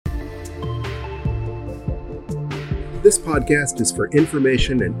This podcast is for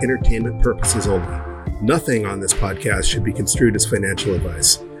information and entertainment purposes only. Nothing on this podcast should be construed as financial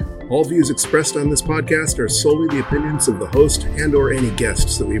advice. All views expressed on this podcast are solely the opinions of the host and/or any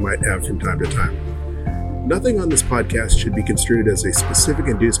guests that we might have from time to time. Nothing on this podcast should be construed as a specific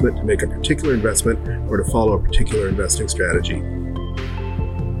inducement to make a particular investment or to follow a particular investing strategy.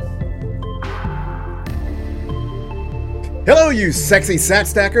 Hello, you sexy sat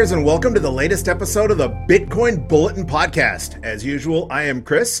stackers, and welcome to the latest episode of the Bitcoin Bulletin Podcast. As usual, I am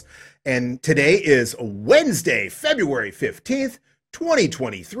Chris, and today is Wednesday, February 15th,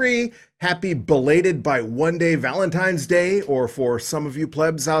 2023. Happy belated by one day Valentine's Day, or for some of you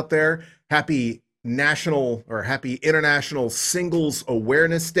plebs out there, happy National or happy International Singles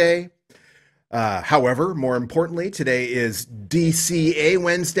Awareness Day. However, more importantly, today is DCA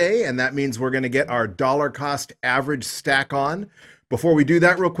Wednesday, and that means we're going to get our dollar cost average stack on. Before we do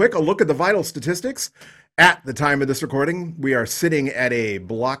that, real quick, a look at the vital statistics. At the time of this recording, we are sitting at a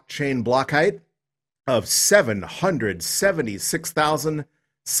blockchain block height of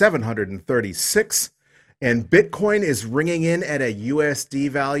 776,736, and Bitcoin is ringing in at a USD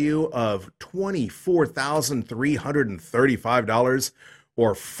value of $24,335,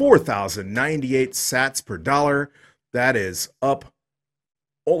 or 4,098 sats per dollar. That is up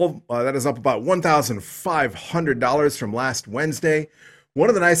about $1,500 from last Wednesday. One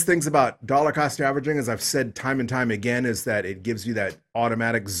of the nice things about dollar cost averaging, as I've said time and time again, is that it gives you that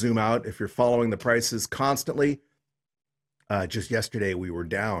automatic zoom out if you're following the prices constantly. Just yesterday we were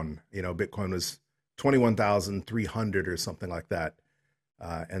down. Bitcoin was 21,300 or something like that.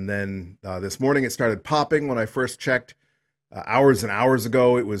 And then this morning it started popping. When I first checked hours and hours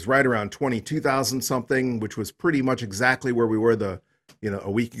ago, it was right around 22,000 something, which was pretty much exactly where we were a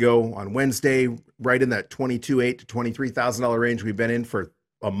week ago on Wednesday, right in that $22,800 to $23,000 range we've been in for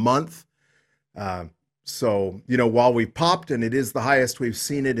a month. So while we popped, and it is the highest we've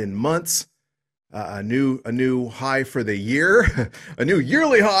seen it in months, a new high for the year, a new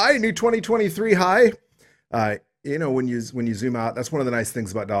yearly high, new 2023 high. When you zoom out, that's one of the nice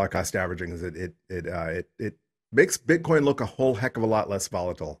things about dollar cost averaging, is it makes Bitcoin look a whole heck of a lot less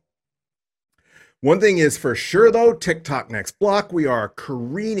volatile. One thing is for sure, though, TikTok next block, we are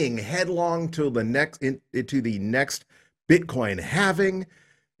careening headlong into the next Bitcoin halving.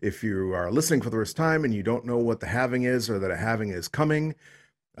 If you are listening for the first time and you don't know what the halving is, or that a halving is coming,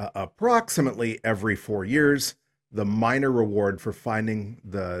 approximately every 4 years, the miner reward for finding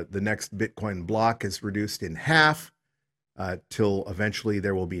the next Bitcoin block is reduced in half, till eventually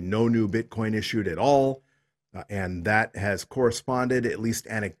there will be no new Bitcoin issued at all. And that has corresponded, at least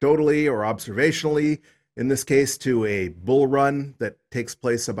anecdotally or observationally, in this case, to a bull run that takes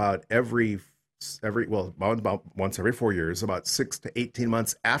place about about once every 4 years, about 6 to 18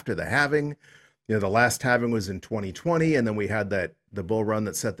 months after the halving. The last halving was in 2020, and then we had the bull run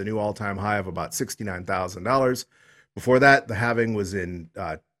that set the new all-time high of about $69,000. Before that, the halving was in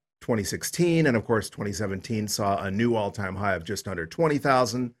 2016, and of course, 2017 saw a new all-time high of just under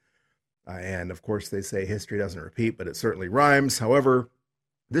 20,000. And of course, they say history doesn't repeat, but it certainly rhymes. However,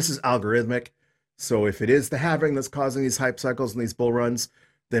 this is algorithmic. So if it is the halving that's causing these hype cycles and these bull runs,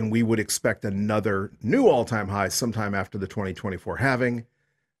 then we would expect another new all-time high sometime after the 2024 halving.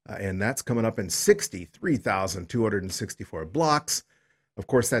 And that's coming up in 63,264 blocks. Of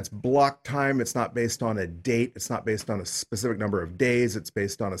course, that's block time. It's not based on a date. It's not based on a specific number of days. It's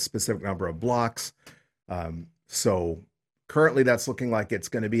based on a specific number of blocks. So currently, that's looking like it's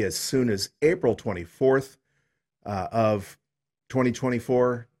going to be as soon as April 24th of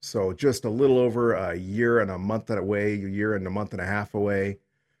 2024. So just a little over a year and a month away, a year and a month and a half away,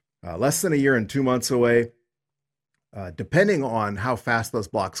 less than a year and 2 months away. Depending on how fast those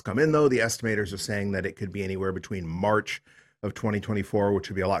blocks come in, though, the estimators are saying that it could be anywhere between March of 2024, which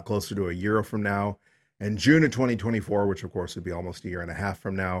would be a lot closer to a year from now, and June of 2024, which of course would be almost a year and a half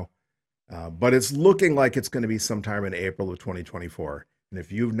from now. But it's looking like it's going to be sometime in April of 2024. And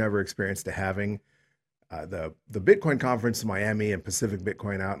if you've never experienced a halving, the Bitcoin conference in Miami and Pacific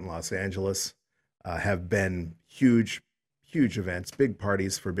Bitcoin out in Los Angeles have been huge events, big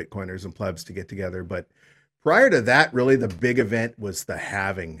parties for Bitcoiners and plebs to get together. But prior to that, really the big event was the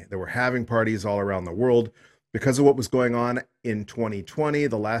halving. There were halving parties all around the world because of what was going on in 2020.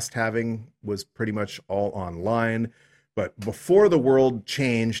 The last halving was pretty much all online. But before the world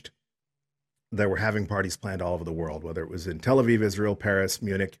changed, there were having parties planned all over the world, whether it was in Tel Aviv, Israel, Paris,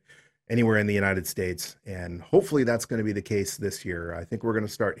 Munich, anywhere in the United States. And hopefully that's going to be the case this year. I think we're going to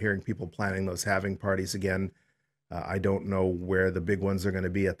start hearing people planning those having parties again. I don't know where the big ones are going to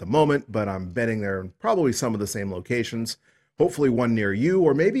be at the moment, but I'm betting they're in probably some of the same locations. Hopefully one near you,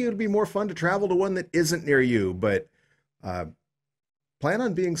 or maybe it'd be more fun to travel to one that isn't near you. But Plan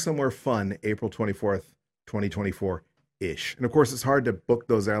on being somewhere fun April 24th, 2024-ish. And of course, it's hard to book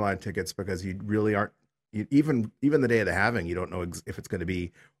those airline tickets because you really aren't, even the day of the halving, you don't know if it's going to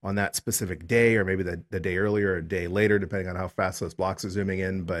be on that specific day or maybe the day earlier or a day later, depending on how fast those blocks are zooming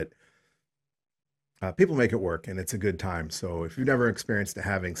in. But people make it work, and it's a good time. So if you've never experienced a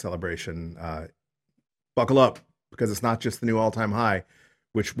halving celebration, buckle up, because it's not just the new all-time high,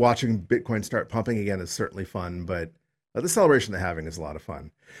 which watching Bitcoin start pumping again is certainly fun, but the celebration of the halving is a lot of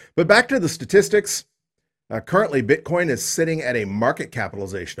fun. But back to the statistics. Currently, Bitcoin is sitting at a market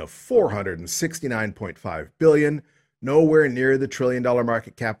capitalization of $469.5 billion, nowhere near the $1 trillion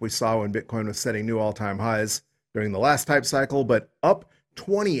market cap we saw when Bitcoin was setting new all-time highs during the last hype cycle, but up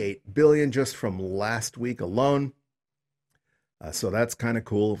 28 billion just from last week alone. So that's kind of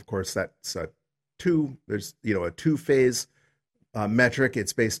cool. Of course, that's a two-phase metric.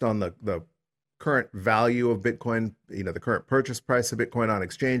 It's based on the current value of Bitcoin, the current purchase price of Bitcoin on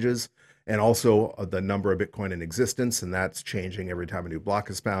exchanges, and also the number of Bitcoin in existence, and that's changing every time a new block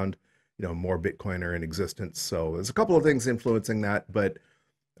is found. More Bitcoin are in existence. So there's a couple of things influencing that, but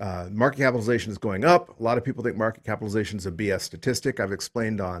market capitalization is going up. A lot of people think market capitalization is a BS statistic. I've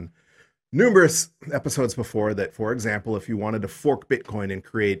explained on numerous episodes before that, for example, if you wanted to fork Bitcoin and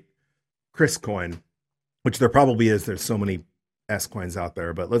create Chris Coin, which there probably is, there's so many S coins out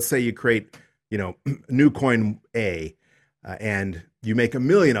there, but let's say you create, new coin A, and you make 1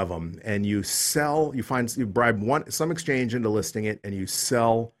 million of them, and you bribe some exchange into listing it, and you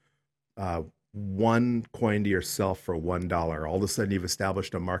sell one coin to yourself for $1. All of a sudden, you've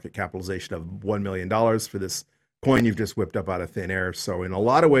established a market capitalization of $1 million for this coin you've just whipped up out of thin air. So in a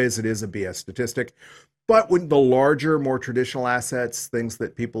lot of ways, it is a BS statistic. But when the larger, more traditional assets, things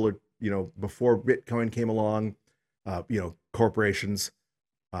that people are, before Bitcoin came along, corporations,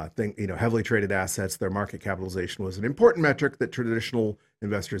 heavily traded assets, their market capitalization was an important metric that traditional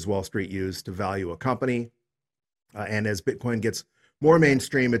investors, Wall Street, use to value a company. And as Bitcoin gets more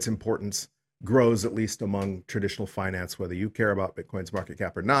mainstream, its importance grows, at least among traditional finance, whether you care about Bitcoin's market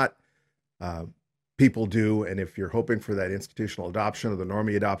cap or not. People do. And if you're hoping for that institutional adoption or the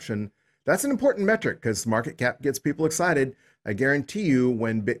normie adoption, that's an important metric because market cap gets people excited. I guarantee you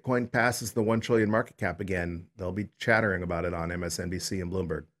when Bitcoin passes the 1 trillion market cap again, they'll be chattering about it on MSNBC and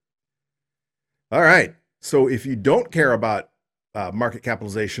Bloomberg. All right. So if you don't care about market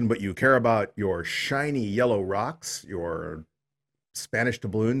capitalization, but you care about your shiny yellow rocks, your Spanish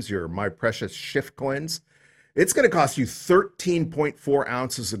doubloons, your My Precious Shift coins, it's going to cost you 13.4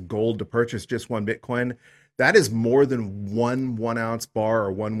 ounces of gold to purchase just one Bitcoin. That is more than one 1 ounce bar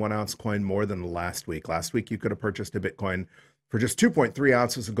or one 1 ounce coin more than last week. Last week, you could have purchased a Bitcoin for just 2.3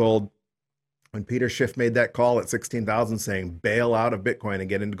 ounces of gold. When Peter Schiff made that call at 16,000 saying, bail out of Bitcoin and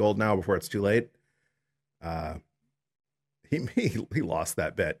get into gold now before it's too late, he lost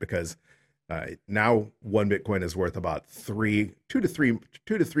that bet because now one Bitcoin is worth about two to three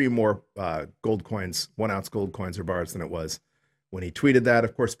more gold coins, 1 ounce gold coins or bars than it was when he tweeted that.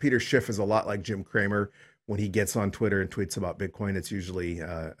 Of course, Peter Schiff is a lot like Jim Cramer. When he gets on Twitter and tweets about Bitcoin, it's usually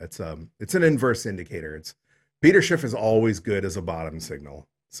it's an inverse indicator. Peter Schiff is always good as a bottom signal.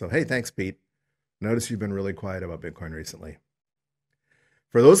 So hey, thanks, Pete. Notice you've been really quiet about Bitcoin recently.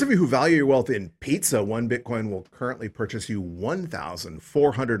 For those of you who value your wealth in pizza, one Bitcoin will currently purchase you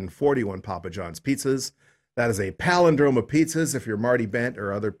 1,441 Papa John's pizzas. That is a palindrome of pizzas. If you're Marty Bent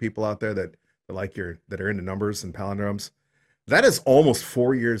or other people out there that are into numbers and palindromes, that is almost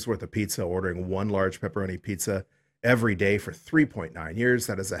 4 years worth of pizza, ordering one large pepperoni pizza every day for 3.9 years.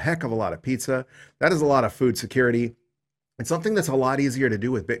 That is a heck of a lot of pizza. That is a lot of food security. It's something that's a lot easier to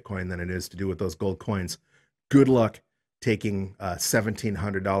do with Bitcoin than it is to do with those gold coins. Good luck taking a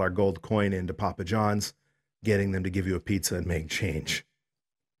 $1,700 gold coin into Papa John's, getting them to give you a pizza and make change.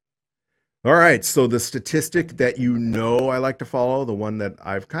 All right, so the statistic that I like to follow, the one that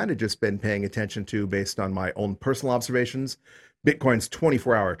I've kind of just been paying attention to based on my own personal observations, Bitcoin's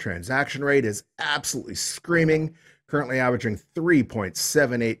 24-hour transaction rate is absolutely screaming, currently averaging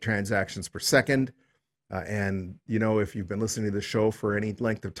 3.78 transactions per second. And, if you've been listening to the show for any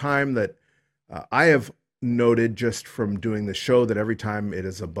length of time, that I have noted just from doing the show that every time it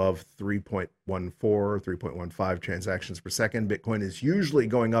is above 3.14, 3.15 transactions per second, Bitcoin is usually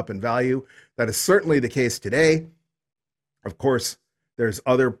going up in value. That is certainly the case today. Of course, there's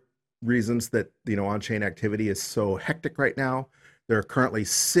other reasons that, on-chain activity is so hectic right now. There are currently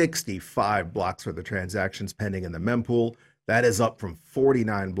 65 blocks worth of transactions pending in the mempool. That is up from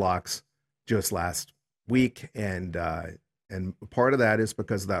 49 blocks just last week. And part of that is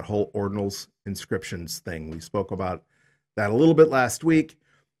because of that whole ordinals inscriptions thing. We spoke about that a little bit last week.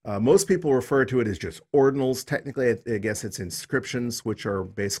 Most people refer to it as just ordinals. Technically, I guess it's inscriptions, which are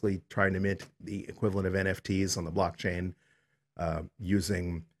basically trying to mint the equivalent of NFTs on the blockchain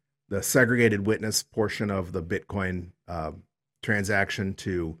using the segregated witness portion of the Bitcoin transaction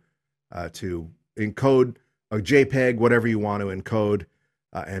to encode a JPEG, whatever you want to encode,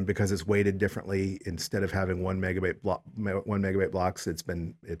 and because it's weighted differently, instead of having 1 megabyte blocks, it's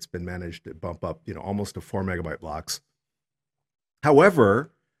been managed to bump up, almost to 4 megabyte blocks.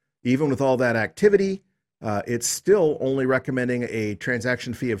 However, even with all that activity, it's still only recommending a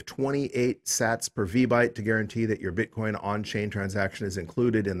transaction fee of 28 sats per VByte to guarantee that your Bitcoin on-chain transaction is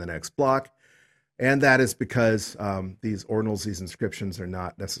included in the next block. And that is because these ordinals, these inscriptions, are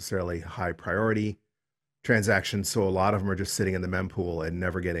not necessarily high priority transactions. So a lot of them are just sitting in the mempool and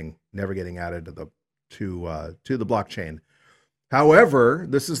never getting added to the blockchain. However,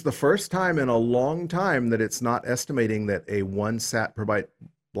 this is the first time in a long time that it's not estimating that a 1 sat per byte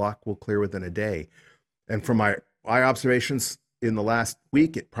block will clear within a day. And from my observations in the last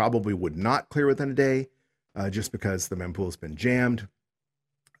week, it probably would not clear within a day, just because the mempool has been jammed.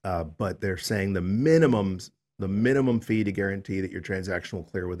 But they're saying the minimum fee to guarantee that your transaction will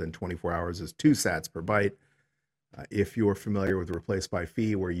clear within 24 hours is 2 sats per byte. If you're familiar with the replace by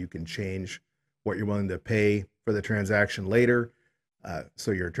fee, where you can change what you're willing to pay for the transaction later,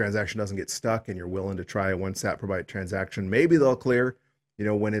 so your transaction doesn't get stuck and you're willing to try a 1 sat per byte transaction, maybe they'll clear.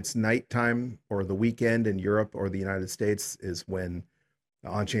 When it's nighttime or the weekend in Europe or the United States is when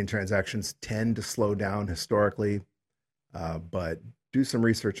on-chain transactions tend to slow down historically. But do some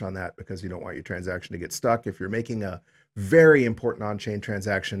research on that, because you don't want your transaction to get stuck. If you're making a very important on-chain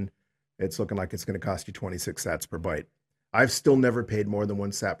transaction, it's looking like it's going to cost you 26 sats per byte. I've still never paid more than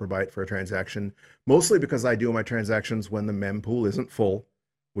 1 sat per byte for a transaction, mostly because I do my transactions when the mempool isn't full,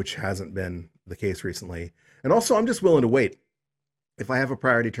 which hasn't been the case recently. And also, I'm just willing to wait. If I have a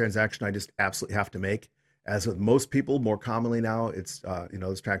priority transaction, I just absolutely have to make. As with most people, more commonly now, it's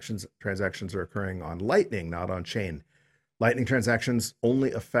those transactions are occurring on Lightning, not on chain. Lightning transactions only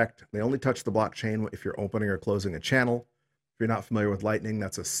touch the blockchain if you're opening or closing a channel. If you're not familiar with Lightning,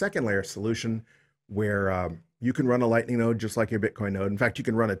 that's a second layer solution where you can run a Lightning node just like your Bitcoin node. In fact, you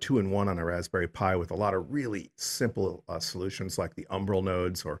can run a 2-in-1 on a Raspberry Pi with a lot of really simple solutions like the Umbrel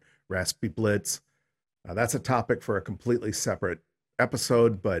nodes or Raspberry Blitz. That's a topic for a completely separate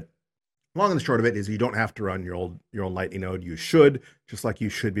episode, but long and the short of it is you don't have to run your own Lightning node. You should, just like you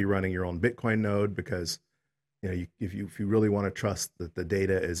should be running your own Bitcoin node, because if you really want to trust that the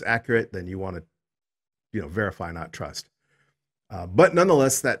data is accurate, then you want to verify, not trust. But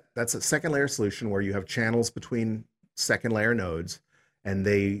nonetheless, that's a second layer solution where you have channels between second layer nodes, and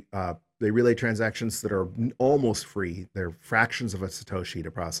they relay transactions that are almost free. They're fractions of a Satoshi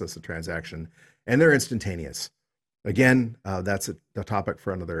to process a transaction, and they're instantaneous. Again, that's a topic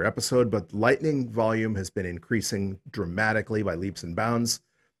for another episode, but Lightning volume has been increasing dramatically by leaps and bounds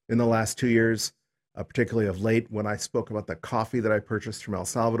in the last 2 years, particularly of late. When I spoke about the coffee that I purchased from El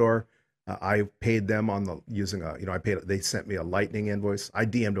Salvador, I paid them they sent me a Lightning invoice. I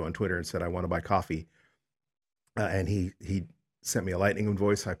DM'd him on Twitter and said, I want to buy coffee. And he sent me a Lightning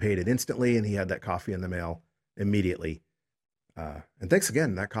invoice. I paid it instantly, and he had that coffee in the mail immediately. And thanks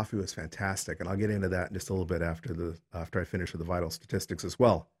again. That coffee was fantastic. And I'll get into that in just a little bit after I finish with the vital statistics as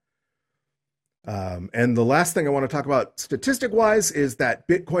well. And the last thing I want to talk about statistic-wise is that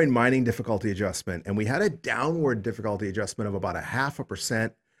Bitcoin mining difficulty adjustment. And we had a downward difficulty adjustment of about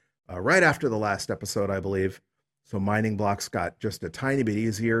 0.5% right after the last episode, I believe. So mining blocks got just a tiny bit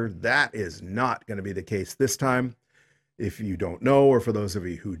easier. That is not going to be the case this time. If you don't know, or for those of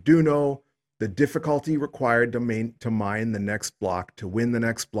you who do know, the difficulty required to mine the next block, to win the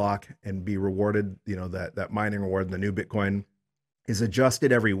next block and be rewarded, that mining reward in the new Bitcoin, is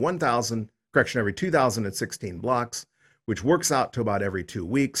adjusted every 2016 blocks, which works out to about every 2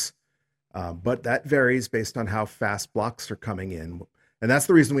 weeks. But that varies based on how fast blocks are coming in. And that's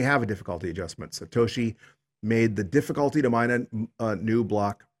the reason we have a difficulty adjustment. Satoshi made the difficulty to mine a new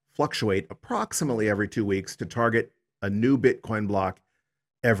block fluctuate approximately every 2 weeks to target a new Bitcoin block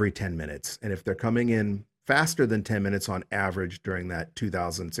every 10 minutes. And if they're coming in faster than 10 minutes on average during that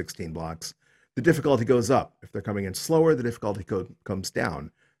 2016 blocks, the difficulty goes up. If they're coming in slower, the difficulty comes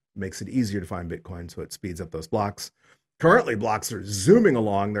down. It makes it easier to find Bitcoin, so it speeds up those blocks. Currently, blocks are zooming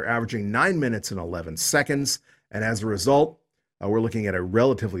along. They're averaging 9 minutes and 11 seconds. And as a result, we're looking at a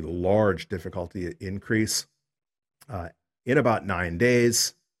relatively large difficulty increase in about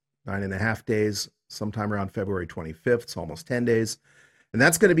 9.5 days, sometime around February 25th. It's almost 10 days. And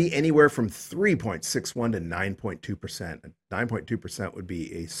that's going to be anywhere from 3.61 to 9.2%. 9.2% would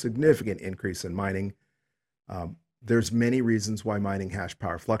be a significant increase in mining. there's many reasons why mining hash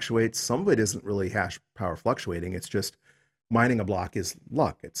power fluctuates. Some of it isn't really hash power fluctuating. It's just mining a block is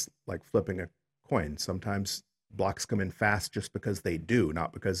luck. It's like flipping a coin. Sometimes blocks come in fast just because they do,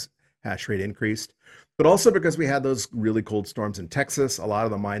 not because hash rate increased, but also because we had those really cold storms in Texas. A lot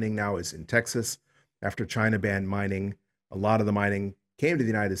of the mining now is in Texas. After China banned mining, a lot of the mining came to the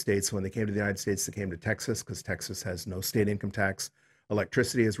United States. When they came to the United States, they came to Texas because Texas has no state income tax.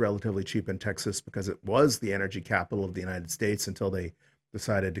 Electricity is relatively cheap in Texas because it was the energy capital of the United States until they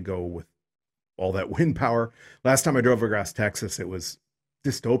decided to go with all that wind power. Last time I drove across Texas, it was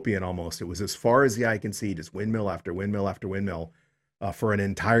dystopian almost. It was as far as the eye can see, just windmill after windmill after windmill for an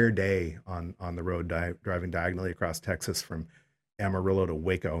entire day on the road, driving diagonally across Texas from Amarillo to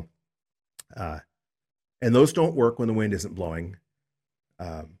Waco. And those don't work when the wind isn't blowing.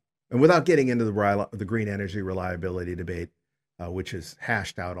 And without getting into the green energy reliability debate, which is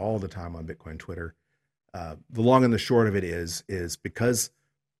hashed out all the time on Bitcoin Twitter. The long and the short of it is because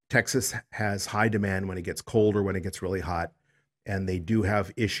Texas has high demand when it gets cold or when it gets really hot, and they do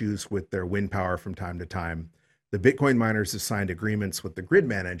have issues with their wind power from time to time. The Bitcoin miners have signed agreements with the grid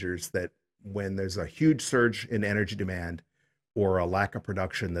managers that when there's a huge surge in energy demand or a lack of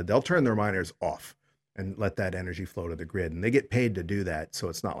production, that they'll turn their miners off and let that energy flow to the grid. And they get paid to do that. So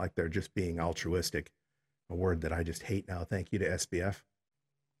it's not like they're just being altruistic. A word that I just hate now. Thank you to SBF.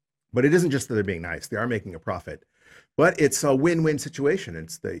 But it isn't just that they're being nice. They are making a profit. But it's a win-win situation.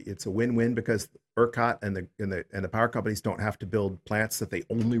 It's a win-win because ERCOT and the power companies don't have to build plants that they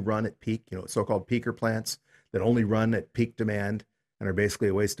only run at peak, so-called peaker plants that only run at peak demand and are basically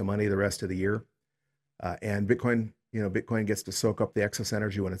a waste of money the rest of the year. And Bitcoin gets to soak up the excess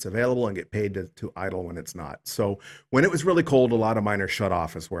energy when it's available and get paid to idle when it's not. So when it was really cold, a lot of miners shut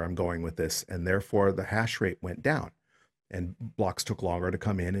off is where I'm going with this. And therefore the hash rate went down and blocks took longer to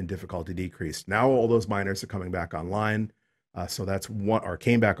come in and difficulty decreased. Now all those miners are coming back online.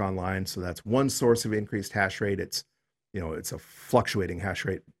 Came back online. So that's one source of increased hash rate. It's a fluctuating hash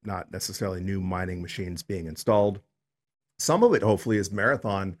rate, not necessarily new mining machines being installed. Some of it hopefully is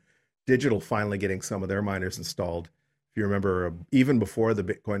Marathon Digital finally getting some of their miners installed. If you remember, even before the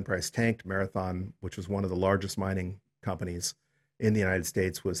Bitcoin price tanked, Marathon, which was one of the largest mining companies in the United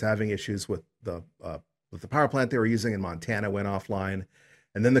States, was having issues with the power plant they were using in Montana went offline.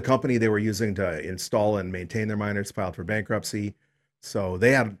 And then the company they were using to install and maintain their miners filed for bankruptcy. So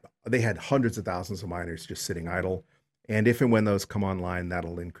they had hundreds of thousands of miners just sitting idle. And if and when those come online,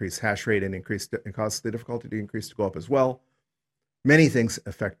 that'll increase hash rate and cause the difficulty to increase to go up as well. Many things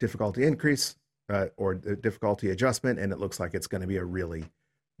affect difficulty increase or the difficulty adjustment, and it looks like it's going to be a really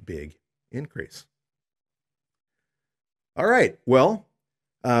big increase. All right. Well,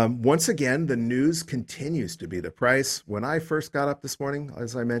 once again, the news continues to be the price. When I first got up this morning,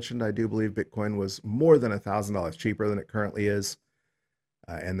 as I mentioned, I do believe Bitcoin was more than $1,000 cheaper than it currently is.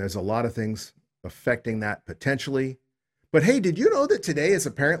 And there's a lot of things affecting that potentially. But hey, did you know that today is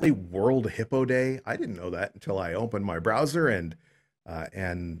apparently World Hippo Day? I didn't know that until I opened my browser and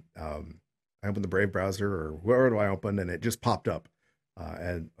I opened the Brave browser or where do I open, and it just popped up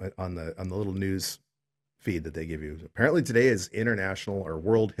and on the little news feed that they give you. Apparently today is International or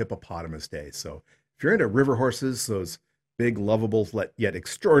World Hippopotamus Day. So if you're into river horses, those big, lovable, yet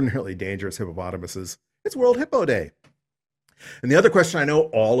extraordinarily dangerous hippopotamuses, it's World Hippo Day. And the other question I know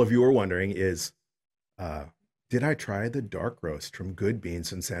all of you are wondering is, did I try the dark roast from Good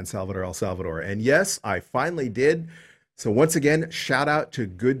Beans in San Salvador, El Salvador? And yes, I finally did. So once again, shout out to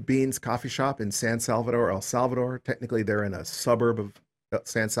Good Beans Coffee Shop in San Salvador, El Salvador. Technically, they're in a suburb of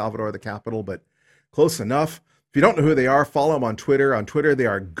San Salvador, the capital, but close enough. If you don't know who they are, follow them on Twitter. On Twitter, they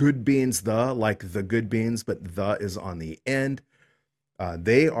are Good Beans the, like the Good Beans, but the is on the end.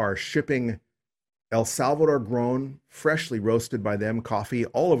 They are shipping El Salvador grown, freshly roasted by them coffee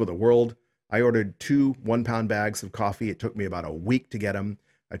all over the world. I ordered 2 1-pound bags of coffee. It took me about a week to get them.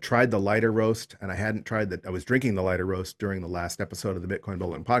 I tried the lighter roast, and I was drinking the lighter roast during the last episode of the Bitcoin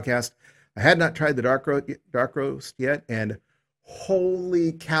Bulletin podcast. I had not tried the dark roast yet, and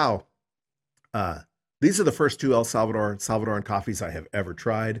holy cow. These are the first 2 Salvadoran coffees I have ever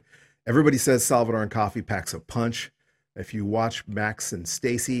tried. Everybody says Salvadoran coffee packs a punch. If you watch Max and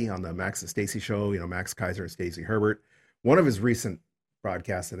Stacy on the Max and Stacy show, Max Kaiser and Stacy Herbert, one of his recent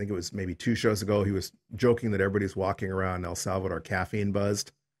broadcasts, I think it was maybe 2 shows ago, he was joking that everybody's walking around El Salvador caffeine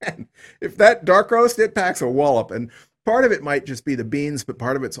buzzed. And if that dark roast, it packs a wallop. And part of it might just be the beans, but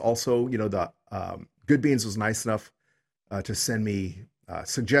part of it's also, the Good Beans was nice enough to send me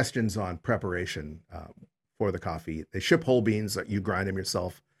suggestions on preparation for the coffee. They ship whole beans that you grind them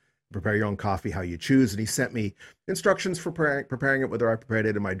yourself, prepare your own coffee how you choose. And he sent me instructions for preparing it, whether I prepared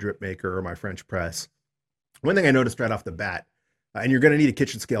it in my drip maker or my French press, One thing I noticed right off the bat, and you're going to need a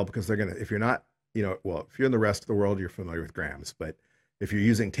kitchen scale because they're going to, if you're not, well, if you're in the rest of the world, you're familiar with grams. But if you're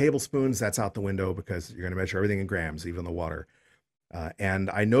using tablespoons, that's out the window because you're going to measure everything in grams, even the water. And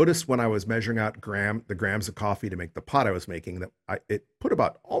I noticed when I was measuring out the grams of coffee to make the pot I was making that it put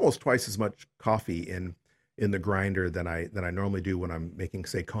about almost twice as much coffee in the grinder than I normally do when I'm making,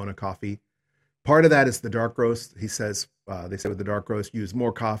 say, Kona coffee. Part of that is the dark roast. He says they say with the dark roast, use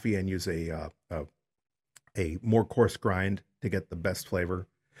more coffee and use a more coarse grind to get the best flavor.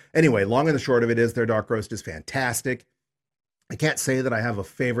 Anyway, long and the short of it is their dark roast is fantastic. I can't say that I have a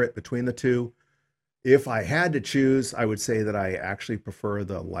favorite between the two. If I had to choose, I would say that I actually prefer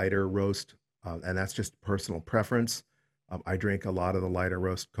the lighter roast, and that's just personal preference. I drink a lot of the lighter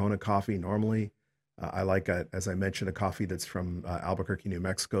roast Kona coffee normally. I like, as I mentioned, a coffee that's from Albuquerque, New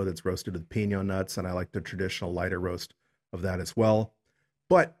Mexico, that's roasted with piñon nuts, and I like the traditional lighter roast of that as well.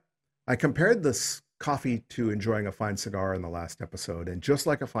 But I compared this coffee to enjoying a fine cigar in the last episode, and just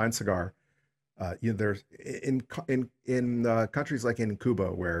like a fine cigar, there's in countries like in Cuba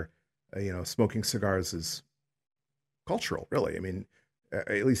where smoking cigars is cultural, really. I mean,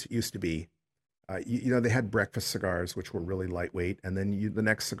 at least it used to be. They had breakfast cigars, which were really lightweight. And then the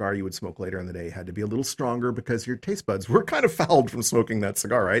next cigar you would smoke later in the day had to be a little stronger because your taste buds were kind of fouled from smoking that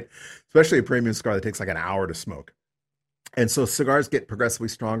cigar, right? Especially a premium cigar that takes like an hour to smoke. And so cigars get progressively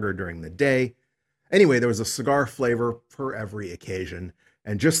stronger during the day. Anyway, there was a cigar flavor for every occasion.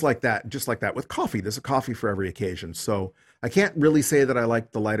 And just like that with coffee, there's a coffee for every occasion. So I can't really say that I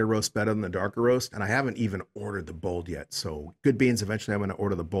like the lighter roast better than the darker roast. And I haven't even ordered the bold yet. So Good Beans, eventually I'm going to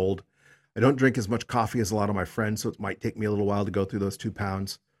order the bold. I don't drink as much coffee as a lot of my friends, so it might take me a little while to go through those 2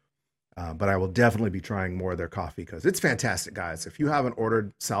 pounds. But I will definitely be trying more of their coffee because it's fantastic, guys. If you haven't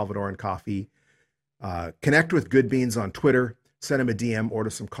ordered Salvadoran coffee, connect with Good Beans on Twitter, send them a DM, order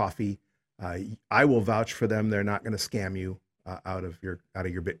some coffee. I will vouch for them. They're not going to scam you out of your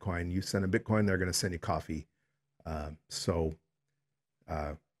Bitcoin. You send a Bitcoin, they're going to send you coffee. So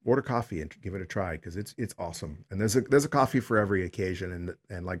order coffee and give it a try because it's awesome. And there's a coffee for every occasion.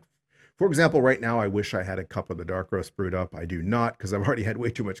 And like, for example, right now, I wish I had a cup of the dark roast brewed up. I do not because I've already had way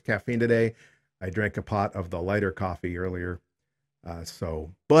too much caffeine today. I drank a pot of the lighter coffee earlier.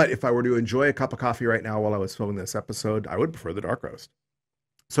 But if I were to enjoy a cup of coffee right now while I was filming this episode, I would prefer the dark roast.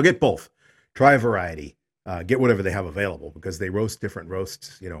 So get both. Try a variety. Get whatever they have available because they roast different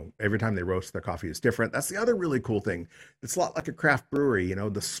roasts. Every time they roast, their coffee is different. That's the other really cool thing. It's a lot like a craft brewery.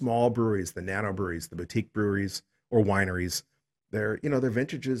 The small breweries, the nano breweries, the boutique breweries or wineries. Their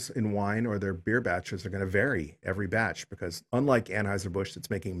vintages in wine or their beer batches are going to vary every batch because unlike Anheuser-Busch that's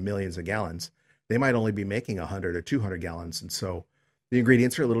making millions of gallons, they might only be making 100 or 200 gallons. And so the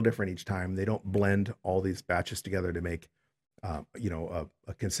ingredients are a little different each time. They don't blend all these batches together to make, a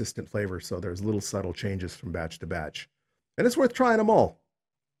consistent flavor. So there's little subtle changes from batch to batch. And it's worth trying them all.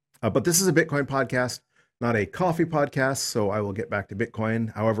 But this is a Bitcoin podcast, not a coffee podcast. So I will get back to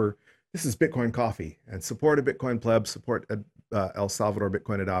Bitcoin. However, this is Bitcoin Coffee, and support a Bitcoin pleb, support El Salvador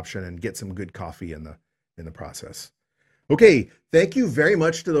Bitcoin adoption, and get some good coffee in the process. Okay, thank you very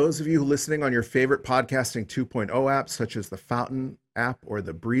much to those of you listening on your favorite podcasting 2.0 apps, such as the Fountain app or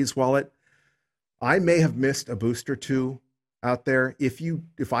the Breeze wallet. I may have missed a boost or two out there.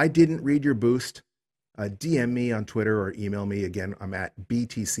 If I didn't read your boost, DM me on Twitter or email me. Again, I'm at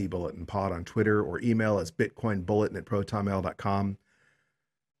BTC Bulletin Pod on Twitter, or email as bitcoinbulletin@protonmail.com.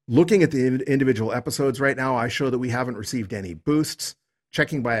 Looking at the individual episodes right now, I show that we haven't received any boosts.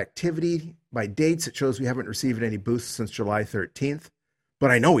 Checking by activity, by dates, it shows we haven't received any boosts since July 13th.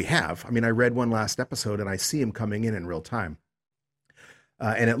 But I know we have. I mean, I read one last episode and I see them coming in real time.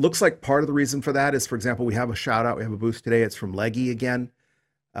 And it looks like part of the reason for that is, for example, we have a shout out. We have a boost today. It's from Leggy again.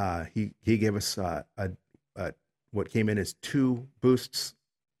 He gave us what came in as 2 boosts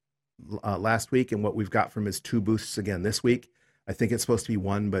last week, and what we've got from his 2 boosts again this week. I think it's supposed to be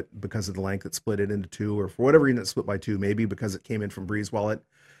 1, but because of the length, it split it into 2, or for whatever reason, it split by 2, maybe because it came in from Breeze Wallet.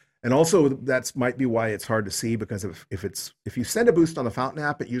 And also that might be why it's hard to see, because if you send a boost on the Fountain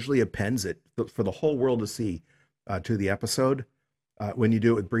app, it usually appends it for the whole world to see to the episode. When you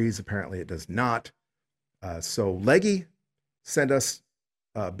do it with Breeze, apparently it does not. So Leggy sent us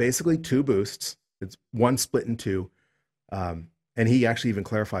basically 2 boosts. It's 1 split in 2. And he actually even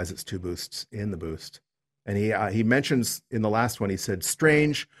clarifies it's 2 boosts in the boost. And he mentions in the last one, he said,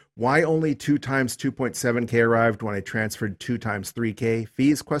 strange, why only 2 times 2.7K arrived when I transferred 2 times 3K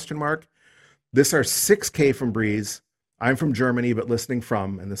fees, ? This are 6K from Breeze. I'm from Germany, but listening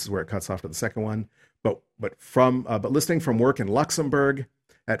from, and this is where it cuts off to the second one, but listening from work in Luxembourg.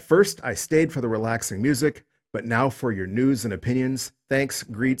 At first, I stayed for the relaxing music, but now for your news and opinions. Thanks,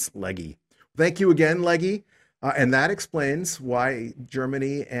 greets, Leggy. thank you again, Leggy. And that explains why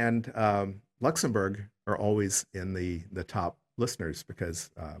Germany and Luxembourg are always in the top listeners, because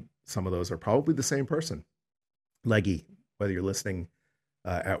some of those are probably the same person. Leggy, whether you're listening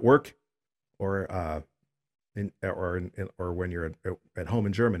at work or or when you're at home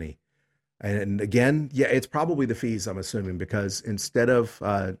in Germany. And again, yeah, it's probably the fees, I'm assuming, because instead of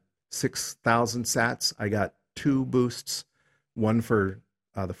 6,000 sats, I got two boosts. One for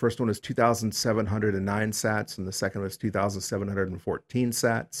the first one is 2,709 sats, and the second was 2,714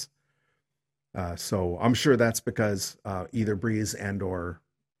 sats. So I'm sure that's because either Breeze and or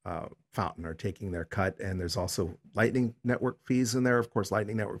Fountain are taking their cut, and there's also Lightning Network fees in there. Of course,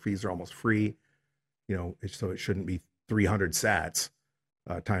 Lightning Network fees are almost free, so it shouldn't be 300 sats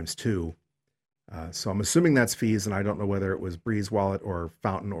times two. So I'm assuming that's fees, and I don't know whether it was Breeze Wallet or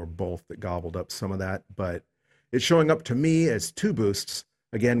Fountain or both that gobbled up some of that, but it's showing up to me as two boosts.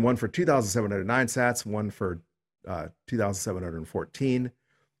 Again, one for 2,709 sats, one for 2,714.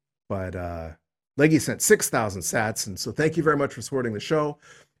 But Leggy sent 6,000 sats, and so thank you very much for supporting the show.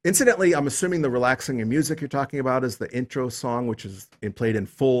 Incidentally, I'm assuming the relaxing and music you're talking about is the intro song, which is played in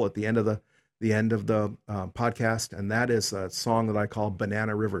full at the end of the podcast, and that is a song that I call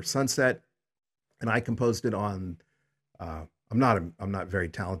Banana River Sunset. And I composed it on, I'm not very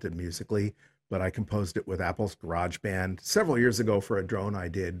talented musically, but I composed it with Apple's GarageBand several years ago for a drone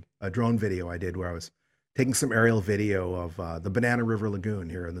video I did where I was taking some aerial video of the Banana River Lagoon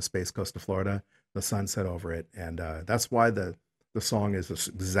here in the Space Coast of Florida, the sunset over it. And that's why the song is this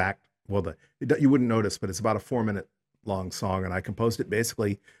exact, you wouldn't notice, but it's about a 4-minute long song. And I composed it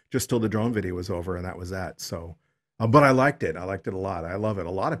basically just till the drone video was over, and that was that. So, but I liked it. I liked it a lot. I love it.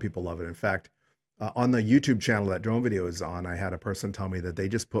 A lot of people love it. In fact, on the YouTube channel that drone video is on, I had a person tell me that they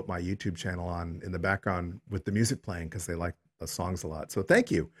just put my YouTube channel on in the background with the music playing because they like the songs a lot. So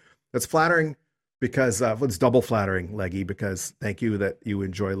thank you. That's flattering, because it's double flattering, Leggy, because thank you that you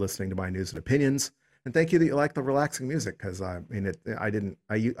enjoy listening to my news and opinions. And thank you that you like the relaxing music, because I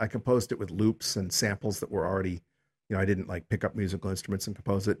composed it with loops and samples that were already, I didn't like pick up musical instruments and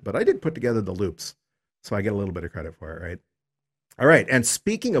compose it, but I did put together the loops. So I get a little bit of credit for it, right? All right. And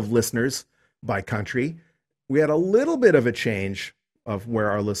speaking of listeners by country, we had a little bit of a change of where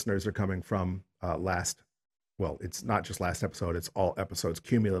our listeners are coming from it's not just last episode, it's all episodes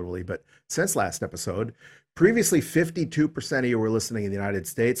cumulatively, but since last episode. Previously, 52% of you were listening in the United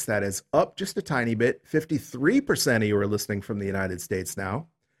States. That is up just a tiny bit. 53% of you are listening from the United States now.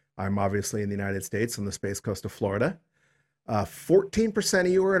 I'm obviously in the United States on the Space Coast of Florida. 14% of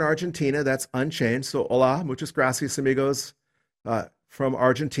you are in Argentina. That's unchanged. So hola, muchas gracias, amigos, from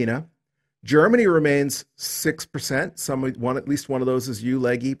Argentina. Germany remains 6%. At least one of those is you,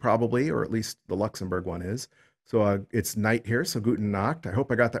 Leggy, probably, or at least the Luxembourg one is. So it's night here. So guten Nacht. I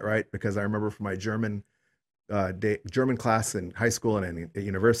hope I got that right, because I remember from my German class in high school and at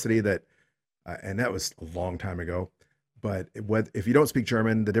university that, and that was a long time ago. But if you don't speak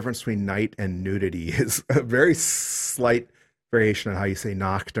German, the difference between night and nudity is a very slight variation on how you say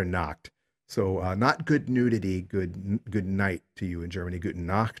Nacht or Nacht. So not good nudity, good night to you in Germany. Guten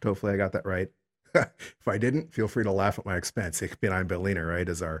Nacht. Hopefully I got that right. If I didn't, feel free to laugh at my expense. Ich bin ein Berliner, right?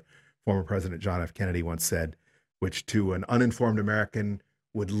 As our former President John F. Kennedy once said, which to an uninformed American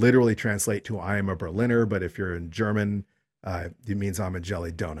would literally translate to I am a Berliner. But if you're in German, it means I'm a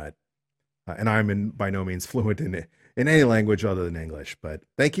jelly donut. And I'm by no means fluent in any language other than English. But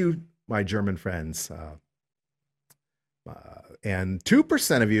thank you, my German friends. And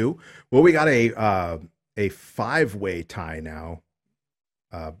 2% of you, we got a 5-way tie now.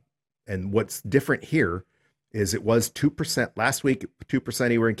 And what's different here is it was 2% last week. 2%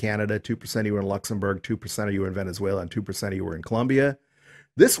 of you were in Canada, 2% of you were in Luxembourg, 2% of you were in Venezuela, and 2% of you were in Colombia.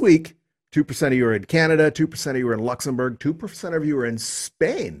 This week, 2% of you were in Canada, 2% of you were in Luxembourg, 2% of you were in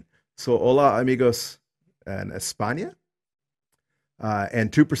Spain. So hola, amigos en España.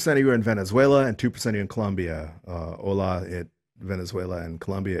 And 2% of you are in Venezuela, and 2% of you in Colombia. Hola in Venezuela and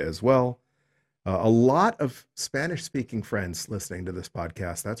Colombia as well. A lot of Spanish-speaking friends listening to this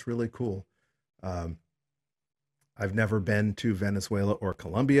podcast. That's really cool. I've never been to Venezuela or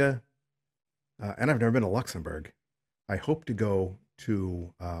Colombia, and I've never been to Luxembourg. I hope to go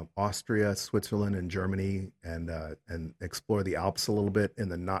to Austria, Switzerland, and Germany, and explore the Alps a little bit in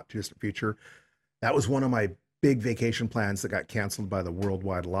the not-too-distant future. That was one of my big vacation plans that got canceled by the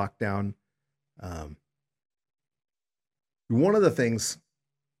worldwide lockdown. One of the things,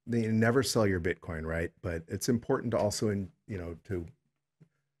 you never sell your Bitcoin, right? But it's important to also, to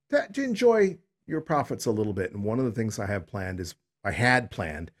enjoy your profits a little bit. And one of the things I had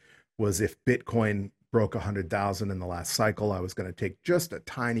planned was if Bitcoin broke 100,000 in the last cycle, I was going to take just a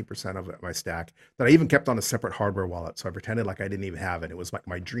tiny percent of my stack that I even kept on a separate hardware wallet. So I pretended like I didn't even have it. It was like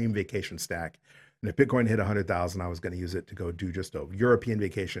my dream vacation stack. And if Bitcoin hit 100,000, I was going to use it to go do just a European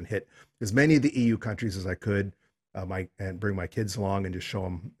vacation, hit as many of the EU countries as I could, and bring my kids along and just show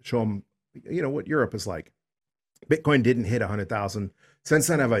them, what Europe is like. Bitcoin didn't hit 100,000. Since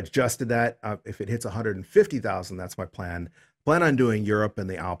then, I've adjusted that. If it hits 150,000, that's my plan. Plan on doing Europe and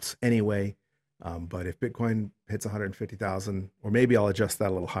the Alps anyway. But if Bitcoin hits 150,000, or maybe I'll adjust that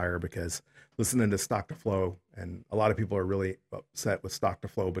a little higher, because listening to Stock to Flow, and a lot of people are really upset with Stock to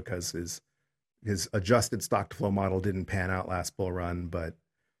Flow because his adjusted Stock to Flow model didn't pan out last bull run. But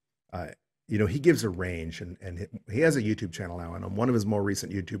he gives a range, and he has a YouTube channel now. And on one of his more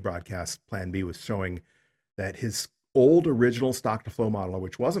recent YouTube broadcasts, Plan B was showing that his old original Stock to Flow model,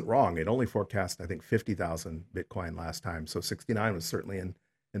 which wasn't wrong, it only forecast, I think, 50,000 Bitcoin last time. So 69 was certainly in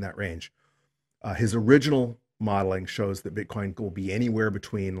that range. His original modeling shows that Bitcoin will be anywhere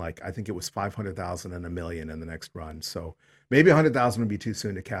between, like, I think it was 500,000 and 1 million in the next run. So maybe 100,000 would be too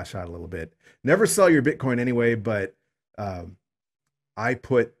soon to cash out a little bit. Never sell your Bitcoin anyway, but I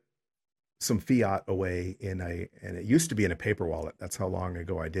put some fiat away and it used to be in a paper wallet. That's how long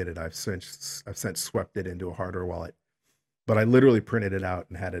ago I did it. I've since swept it into a hardware wallet, but I literally printed it out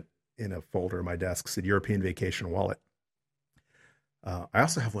and had it in a folder on my desk, said European Vacation Wallet. I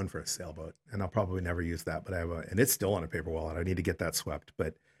also have one for a sailboat, and I'll probably never use that, but and it's still on a paper wallet. I need to get that swept,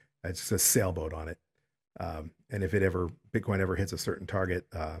 but it's just a sailboat on it. And if Bitcoin ever hits a certain target,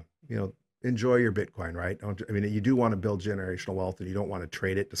 enjoy your Bitcoin, right? You do want to build generational wealth, and you don't want to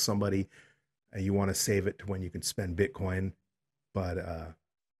trade it to somebody, and you want to save it to when you can spend Bitcoin. But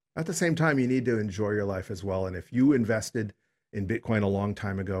at the same time, you need to enjoy your life as well. And if you invested in Bitcoin a long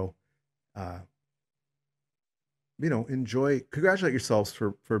time ago, congratulate yourselves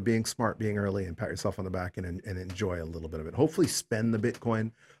for being smart, being early, and pat yourself on the back and enjoy a little bit of it. Hopefully spend the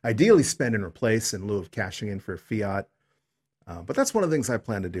Bitcoin, ideally spend and replace in lieu of cashing in for fiat. But that's one of the things I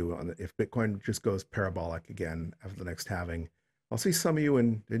plan to do if Bitcoin just goes parabolic again after the next halving. I'll see some of you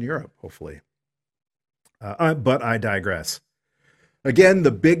in Europe, hopefully. But I digress. Again,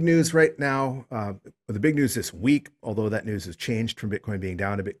 the big news right now, the big news this week, although that news has changed from Bitcoin being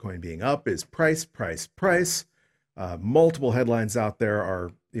down to Bitcoin being up, is price. Multiple headlines out there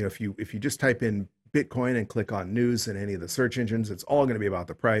are, if you just type in Bitcoin and click on news in any of the search engines, it's all going to be about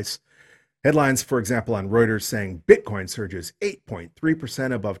the price. Headlines, for example, on Reuters saying Bitcoin surges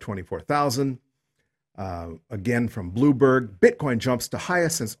 8.3% above 24,000. Again, from Bloomberg, Bitcoin jumps to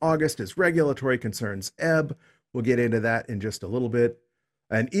highest since August as regulatory concerns ebb. We'll get into that in just a little bit.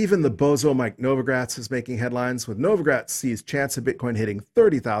 And even the bozo Mike Novogratz is making headlines, with Novogratz sees chance of Bitcoin hitting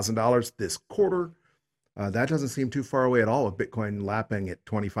 $30,000 this quarter. That doesn't seem too far away at all, with Bitcoin lapping at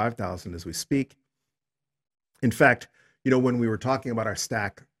 25,000 as we speak. In fact, when we were talking about our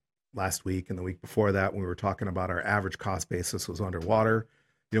stack last week and the week before that, when we were talking about our average cost basis was underwater,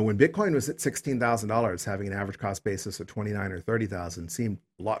 when Bitcoin was at $16,000, having an average cost basis of 29 or 30,000 seemed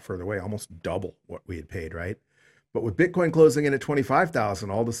a lot further away, almost double what we had paid, right? But with Bitcoin closing in at 25,000,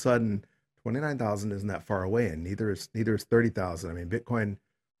 all of a sudden 29,000 isn't that far away, and neither is 30,000. Bitcoin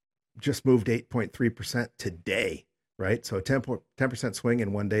just moved 8.3% today, right? So a 10% swing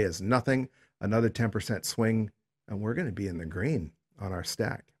in one day is nothing. Another 10% swing, and we're going to be in the green on our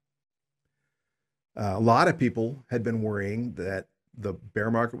stack. A lot of people had been worrying that the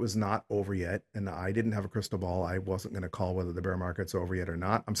bear market was not over yet, and I didn't have a crystal ball. I wasn't going to call whether the bear market's over yet or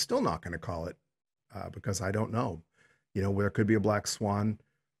not. I'm still not going to call it because I don't know. There could be a black swan.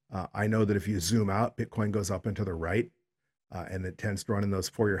 I know that if you zoom out, Bitcoin goes up and to the right, and it tends to run in those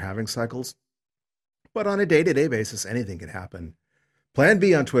 4-year halving cycles. But on a day-to-day basis, anything can happen. Plan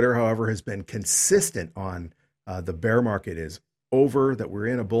B on Twitter, however, has been consistent on the bear market is over, that we're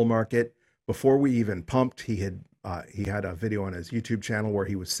in a bull market. Before we even pumped, he had a video on his YouTube channel where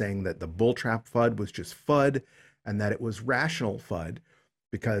he was saying that the bull trap FUD was just FUD, and that it was rational FUD,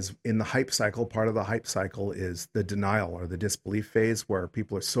 because in the hype cycle, part of the hype cycle is the denial or the disbelief phase, where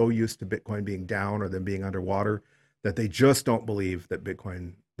people are so used to Bitcoin being down or them being underwater that they just don't believe that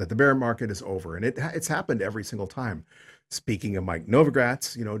the bear market is over. And it's happened every single time. Speaking of Mike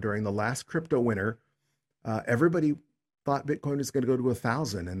Novogratz, during the last crypto winter, everybody thought Bitcoin was going to go to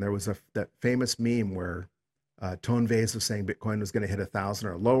 1,000. And there was that famous meme where Tone Vays was saying Bitcoin was going to hit 1,000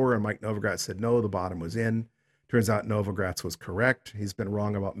 or lower, and Mike Novogratz said, no, the bottom was in. Turns out Novogratz was correct. He's been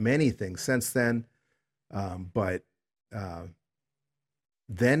wrong about many things since then. But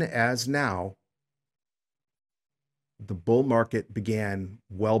then as now, the bull market began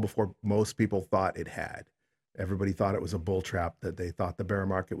well before most people thought it had. Everybody thought it was a bull trap, that they thought the bear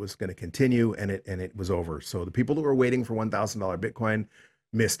market was going to continue, and it was over. So the people that were waiting for $1,000 Bitcoin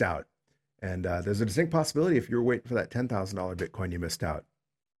missed out. And there's a distinct possibility if you're waiting for that $10,000 Bitcoin, you missed out.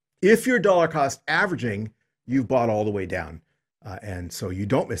 If you're dollar cost averaging, you've bought all the way down. And so you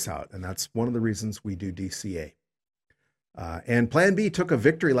don't miss out. And that's one of the reasons we do DCA. And Plan B took a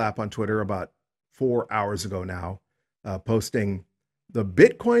victory lap on Twitter about 4 hours ago now, posting the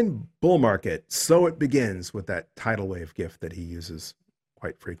Bitcoin bull market, so it begins, with that tidal wave gif that he uses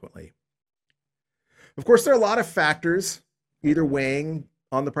quite frequently. Of course, there are a lot of factors either weighing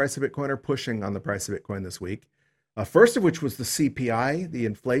on the price of Bitcoin or pushing on the price of Bitcoin this week. First of which was the CPI, the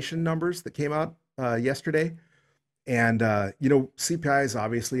inflation numbers that came out yesterday. And, CPI is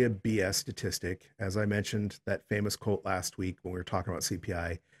obviously a BS statistic. As I mentioned, that famous quote last week when we were talking about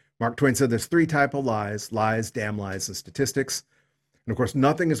CPI, Mark Twain said there's 3 types of lies, damn lies, and statistics. And of course,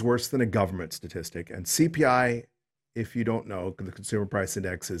 nothing is worse than a government statistic. And CPI, if you don't know, the Consumer Price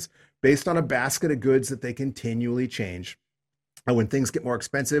Index, is based on a basket of goods that they continually change. And when things get more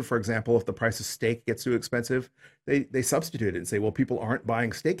expensive, for example, if the price of steak gets too expensive, they substitute it and say, well, people aren't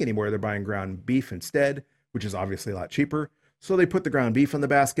buying steak anymore. They're buying ground beef instead, which is obviously a lot cheaper. So they put the ground beef in the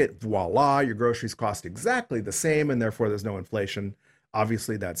basket. Voila, your groceries cost exactly the same, and therefore there's no inflation.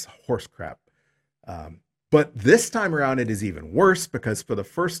 Obviously, that's horse crap. But this time around, it is even worse, because for the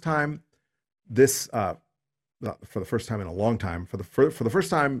first time, not for the first time in a long time, for the first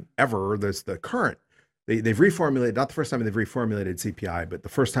time ever, there's the current. They've reformulated, not the first time they've reformulated CPI, but the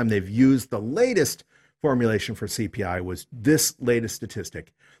first time they've used the latest formulation for CPI was this latest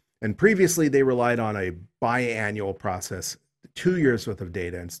statistic. And previously, they relied on a biannual process, 2 years worth of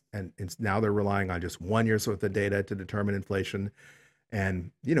data, and now they're relying on just 1 year's worth of data to determine inflation.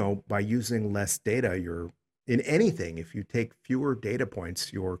 And, by using less data, you're in anything. If you take fewer data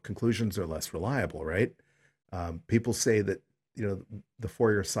points, your conclusions are less reliable, right? People say that, the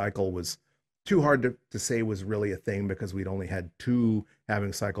 4-year cycle was too hard to say was really a thing because we'd only had 2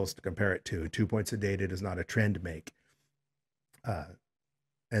 halving cycles to compare it to. 2 points of data does not a trend make.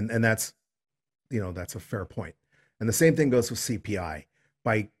 And that's, that's a fair point. And the same thing goes with CPI.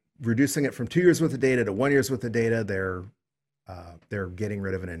 By reducing it from 2 years worth of data to 1 year's worth of data, they're getting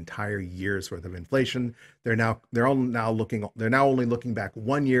rid of an entire year's worth of inflation. They're now only looking back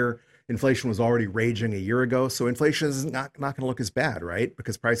 1 year. Inflation was already raging a year ago, so inflation is not going to look as bad, right?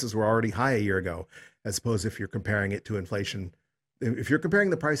 Because prices were already high a year ago, as opposed if you're comparing it to inflation. If you're comparing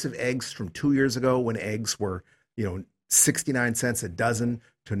the price of eggs from 2 years ago, when eggs were 69 cents a dozen,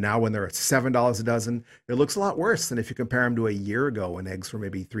 to now when they're at $7 a dozen, it looks a lot worse than if you compare them to a year ago when eggs were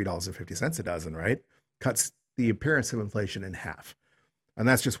maybe $3.50 a dozen, right? Cuts the appearance of inflation in half. And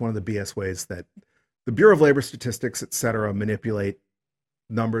that's just one of the BS ways that the Bureau of Labor Statistics, et cetera, manipulate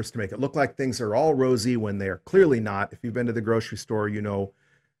numbers to make it look like things are all rosy when they are clearly not. If you've been to the grocery store,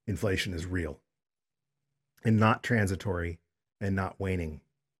 inflation is real and not transitory and not waning.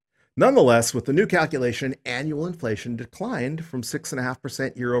 Nonetheless, with the new calculation, annual inflation declined from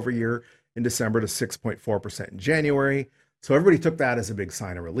 6.5% year over year in December to 6.4% in January. So everybody took that as a big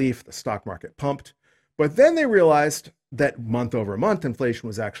sign of relief. The stock market pumped. But then they realized that month over month, inflation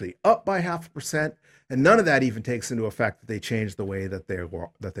was actually up by 0.5%. And none of that even takes into effect that they changed the way that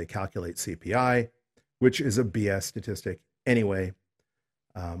they calculate CPI, which is a BS statistic anyway.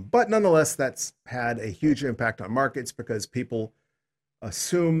 But nonetheless, that's had a huge impact on markets because people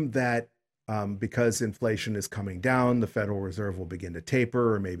assume that because inflation is coming down, the Federal Reserve will begin to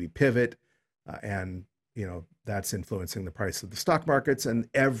taper or maybe pivot. And that's influencing the price of the stock markets and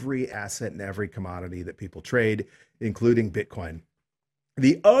every asset and every commodity that people trade, including Bitcoin.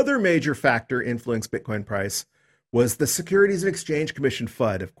 The other major factor influencing Bitcoin price was the Securities and Exchange Commission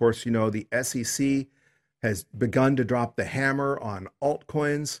FUD. Of course, the SEC has begun to drop the hammer on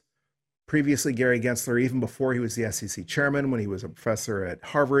altcoins. Previously, Gary Gensler, even before he was the SEC chairman, when he was a professor at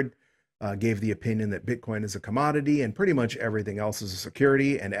Harvard, gave the opinion that Bitcoin is a commodity and pretty much everything else is a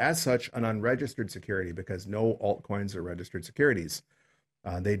security, and as such, an unregistered security because no altcoins are registered securities.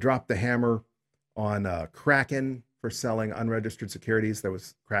 They dropped the hammer on Kraken for selling unregistered securities.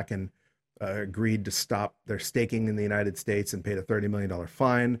 Kraken agreed to stop their staking in the United States and paid a $30 million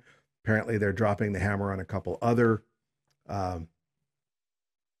fine. Apparently, they're dropping the hammer on a couple other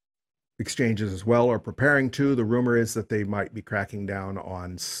exchanges as well, or preparing to. The rumor is that they might be cracking down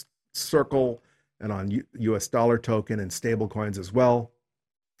on Circle and on US dollar token and stable coins as well.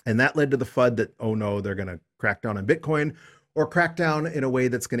 And that led to the FUD that, oh no, they're going to crack down on Bitcoin or crack down in a way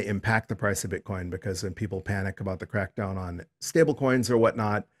that's going to impact the price of Bitcoin, because when people panic about the crackdown on stable coins or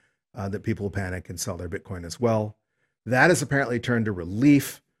whatnot, that people panic and sell their Bitcoin as well. That has apparently turned to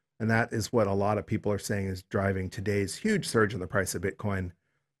relief. And that is what a lot of people are saying is driving today's huge surge in the price of Bitcoin,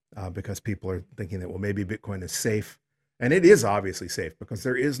 because people are thinking that, well, maybe Bitcoin is safe. And it is obviously safe, because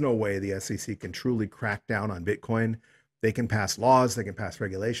there is no way the SEC can truly crack down on Bitcoin. They can pass laws, they can pass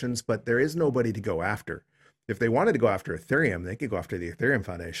regulations, but there is nobody to go after. If they wanted to go after Ethereum, they could go after the Ethereum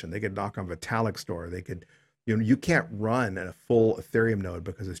Foundation. They could knock on Vitalik store. They could, you can't run a full Ethereum node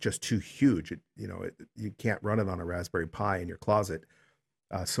because it's just too huge. You can't run it on a Raspberry Pi in your closet.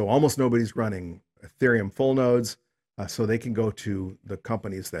 So almost nobody's running Ethereum full nodes. So they can go to the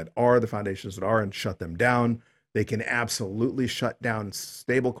companies that are the foundations that are and shut them down. They can absolutely shut down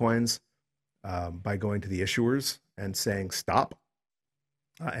stable coins by going to the issuers and saying stop.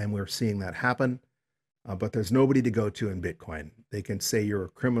 And we're seeing that happen. But there's nobody to go to in Bitcoin. They can say you're a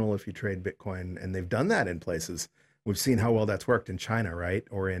criminal if you trade Bitcoin, and they've done that in places. We've seen how well that's worked in China, right?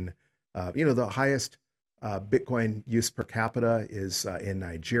 Or in, the highest Bitcoin use per capita is in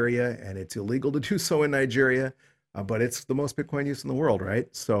Nigeria, and it's illegal to do so in Nigeria, but it's the most Bitcoin use in the world, right?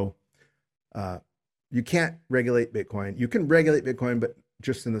 So you can't regulate Bitcoin. You can regulate Bitcoin, but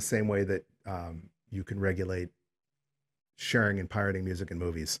just in the same way that you can regulate sharing and pirating music and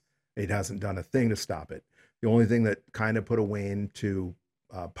movies. It hasn't done a thing to stop it. The only thing that kind of put a wane to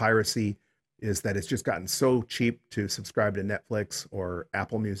piracy is that it's just gotten so cheap to subscribe to Netflix or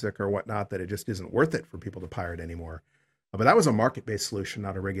Apple Music or whatnot that it just isn't worth it for people to pirate anymore. But that was a market-based solution,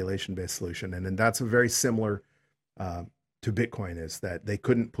 not a regulation-based solution. And then that's a very similar to Bitcoin, is that they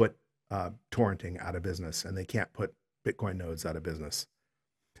couldn't put torrenting out of business, and they can't put Bitcoin nodes out of business.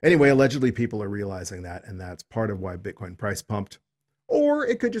 Anyway, allegedly people are realizing that, and that's part of why Bitcoin price pumped. Or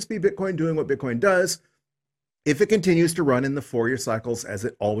it could just be Bitcoin doing what Bitcoin does. If it continues to run in the 4-year cycles as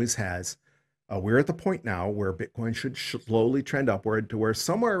it always has, we're at the point now where Bitcoin should slowly trend upward to where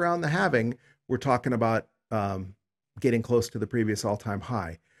somewhere around the halving, we're talking about getting close to the previous all-time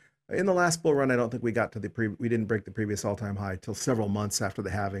high. In the last bull run, I don't think we got to we didn't break the previous all-time high till several months after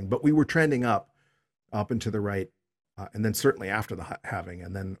the halving, but we were trending up and to the right, and then certainly after the halving.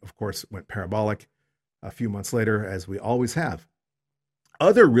 And then, of course, it went parabolic a few months later, as we always have.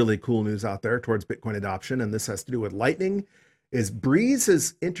 Other really cool news out there towards Bitcoin adoption, and this has to do with Lightning, is Breeze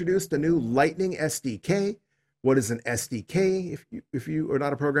has introduced a new Lightning SDK. What is an SDK? If you are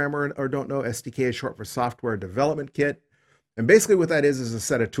not a programmer or don't know, SDK is short for Software Development Kit. And basically what that is a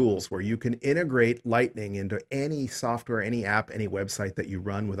set of tools where you can integrate Lightning into any software, any app, any website that you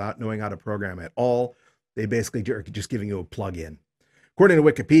run without knowing how to program at all. They basically are just giving you a plug-in. According to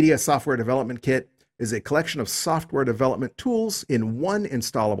Wikipedia, Software Development Kit is a collection of software development tools in one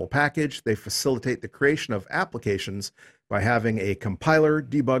installable package. They facilitate the creation of applications by having a compiler,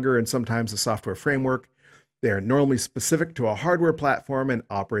 debugger, and sometimes a software framework. They are normally specific to a hardware platform and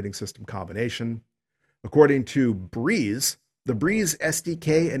operating system combination. According to Breeze, the Breeze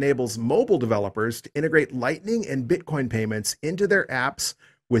SDK enables mobile developers to integrate Lightning and Bitcoin payments into their apps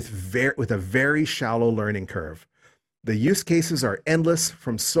with a very shallow learning curve. The use cases are endless,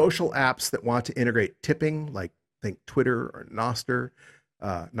 from social apps that want to integrate tipping, like think Twitter or Nostr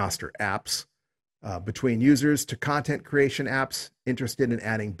apps, between users, to content creation apps interested in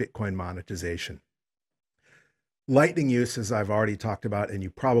adding Bitcoin monetization. Lightning use, as I've already talked about, and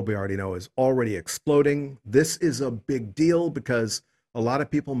you probably already know, is already exploding. This is a big deal because a lot of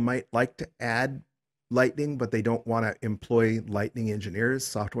people might like to add Lightning, but they don't want to employ Lightning engineers,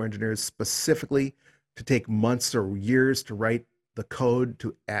 software engineers specifically, to take months or years to write the code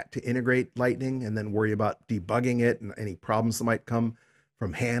to integrate Lightning and then worry about debugging it and any problems that might come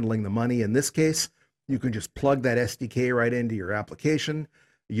from handling the money. In this case, you can just plug that SDK right into your application.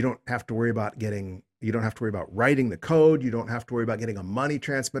 You don't have to worry about writing the code. You don't have to worry about getting a money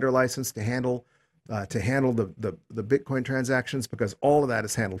transmitter license to handle the Bitcoin transactions, because all of that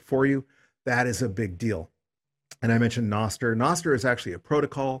is handled for you. That is a big deal. And I mentioned Nostr. Nostr is actually a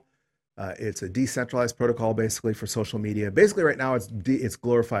protocol. It's a decentralized protocol basically for social media. Basically right now it's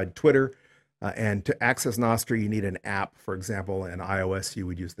glorified Twitter. And to access Nostr, you need an app. For example, in iOS, you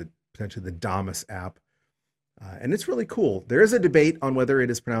would use potentially the Damus app. And it's really cool. There is a debate on whether it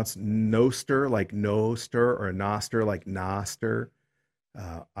is pronounced Nostr like Nostr or Nostr like Nostr.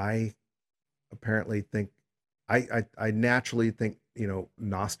 I apparently think, I naturally think,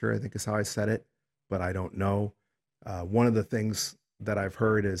 Nostr, I think is how I said it, but I don't know. One of the things that I've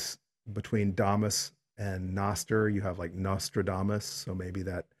heard is between Damus and Nostr, you have like Nostradamus. So maybe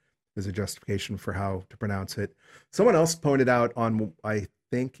that is a justification for how to pronounce it. Someone else pointed out on, I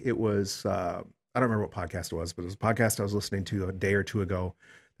think it was, I don't remember what podcast it was, but it was a podcast I was listening to a day or two ago,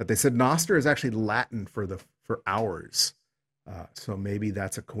 that they said Nostr is actually Latin for hours. So maybe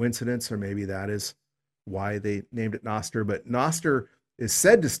that's a coincidence, or maybe that is why they named it Nostr. But Nostr is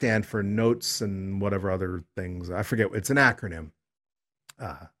said to stand for notes and whatever other things. I forget. It's an acronym.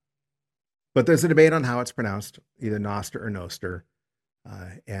 But there's a debate on how it's pronounced, either Nostr or Nostr.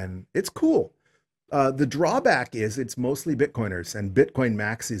 And it's cool. The drawback is it's mostly Bitcoiners and Bitcoin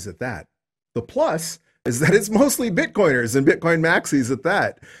maxis at that. The plus is that it's mostly Bitcoiners and Bitcoin maxis at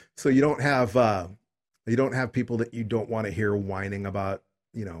that. So you don't have people that you don't want to hear whining about,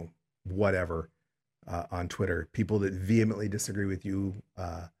 whatever on Twitter. People that vehemently disagree with you.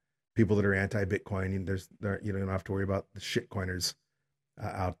 People that are anti-Bitcoin. You don't have to worry about the shitcoiners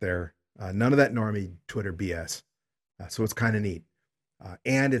out there. None of that normie Twitter BS. So it's kind of neat.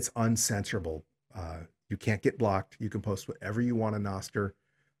 And it's uncensorable. You can't get blocked. You can post whatever you want on Nostr.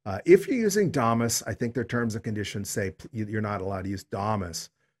 If you're using Damus, I think their terms and conditions say you're not allowed to use Damus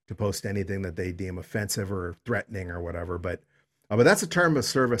to post anything that they deem offensive or threatening or whatever. But that's a term of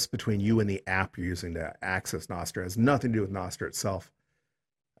service between you and the app you're using to access Nostr. It has nothing to do with Nostr itself.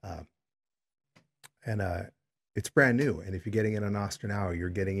 And it's brand new. And if you're getting in on Nostr now, you're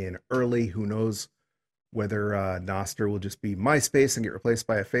getting in early. Who knows whether Nostr will just be MySpace and get replaced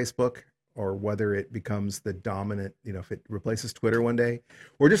by a Facebook, or whether it becomes the dominant, if it replaces Twitter one day,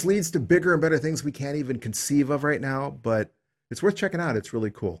 or just leads to bigger and better things we can't even conceive of right now. But it's worth checking out. It's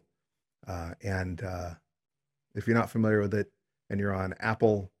really cool. And if you're not familiar with it and you're on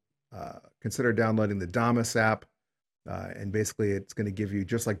Apple, consider downloading the Damus app. And basically it's going to give you,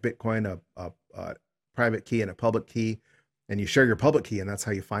 just like Bitcoin, a private key and a public key, and you share your public key, and that's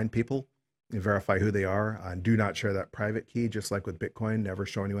how you find people. You verify who they are, and do not share that private key. Just like with Bitcoin, never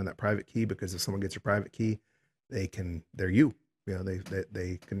show anyone that private key, because if someone gets your private key, they're you.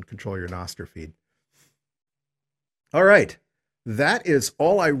 They can control your Nostr feed. All right. That is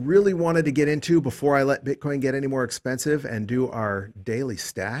all I really wanted to get into before I let Bitcoin get any more expensive and do our daily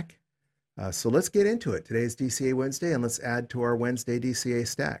stack. So let's get into it. Today's DCA Wednesday, and let's add to our Wednesday DCA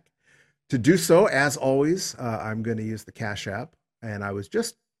stack. To do so, as always, I'm going to use the Cash App. And I was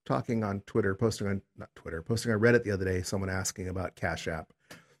just talking on Twitter, posting on Reddit the other day, someone asking about Cash App.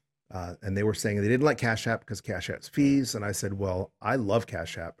 And they were saying they didn't like Cash App because Cash App's fees. And I said, well, I love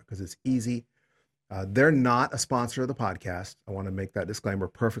Cash App because it's easy. They're not a sponsor of the podcast. I want to make that disclaimer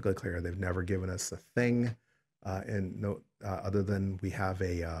perfectly clear. They've never given us a thing other than we have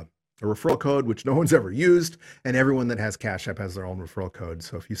a referral code, which no one's ever used. And everyone that has Cash App has their own referral code.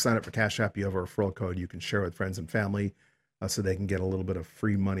 So if you sign up for Cash App, you have a referral code you can share with friends and family so they can get a little bit of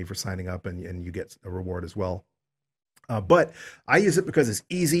free money for signing up, and you get a reward as well. But I use it because it's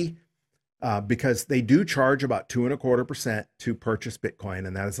easy. Because they do charge about 2.25% to purchase Bitcoin.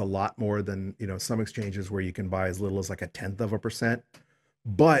 And that is a lot more than, some exchanges where you can buy as little as like 0.1%,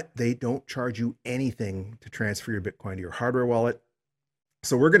 but they don't charge you anything to transfer your Bitcoin to your hardware wallet.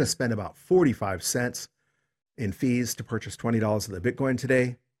 So we're going to spend about 45 cents in fees to purchase $20 of the Bitcoin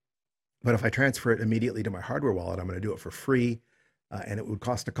today. But if I transfer it immediately to my hardware wallet, I'm going to do it for free. And it would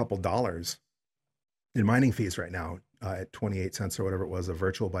cost a couple dollars in mining fees right now. At 28 cents or whatever it was, a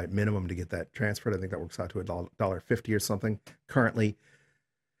virtual byte minimum to get that transferred. I think that works out to $1.50 or something currently,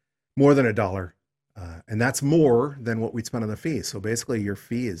 more than $1. And that's more than what we'd spend on the fee. So basically your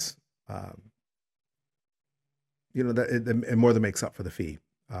fee is, it more than makes up for the fee.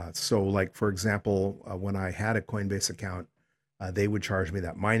 So like, for example, when I had a Coinbase account, they would charge me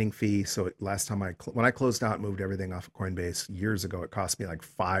that mining fee. So last time when I closed out and moved everything off of Coinbase years ago, it cost me like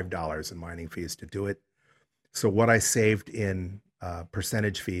 $5 in mining fees to do it. So what I saved in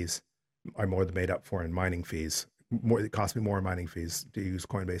percentage fees, I more than made up for in mining fees. It cost me more in mining fees to use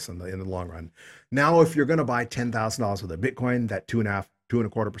Coinbase in the long run. Now, if you're going to buy $10,000 worth of Bitcoin, that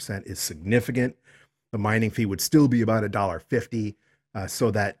 2.25% is significant. The mining fee would still be about $1.50. So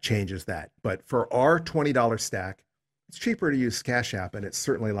that changes that. But for our $20 stack, it's cheaper to use Cash App, and it's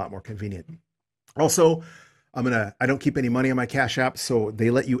certainly a lot more convenient. Also, I don't keep any money on my Cash App, so they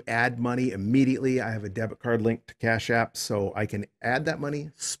let you add money immediately. I have a debit card linked to Cash App, so I can add that money,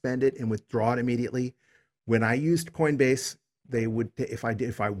 spend it, and withdraw it immediately. When I used Coinbase, they would, if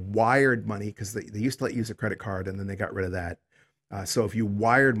I wired money, because they used to let you use a credit card, and then they got rid of that. So if you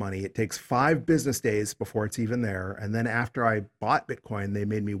wired money, it takes 5 business days before it's even there. And then after I bought Bitcoin, they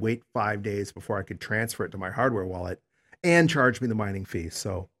made me wait 5 days before I could transfer it to my hardware wallet and charge me the mining fee.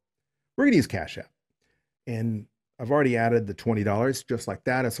 So we're going to use Cash App. And I've already added the $20 just like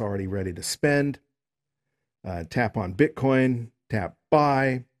that. It's already ready to spend. Tap on Bitcoin, tap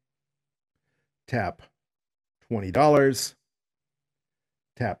buy, tap $20,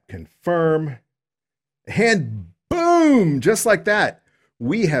 tap confirm, and boom, just like that.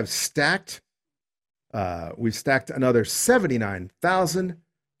 We have stacked, we've stacked another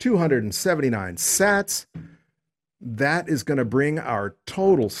 79,279 sats. that is going to bring our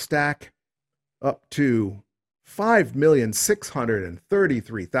total stack up to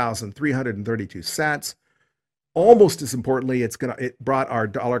 5,633,332 sats. Almost as importantly, it brought our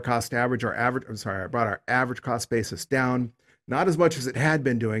dollar cost average, it brought our average cost basis down. Not as much as it had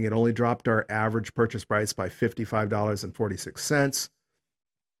been doing. It only dropped our average purchase price by $55.46.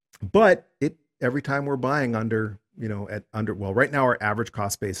 But every time we're buying right now our average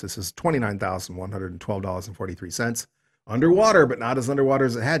cost basis is $29,112.43. Underwater, but not as underwater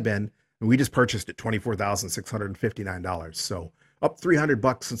as it had been. And we just purchased at $24,659. So up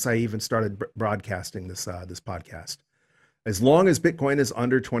 $300 since I even started broadcasting this podcast. As long as Bitcoin is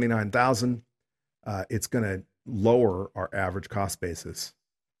under 29,000, it's going to lower our average cost basis.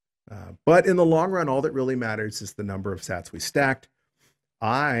 But in the long run, all that really matters is the number of sats we stacked.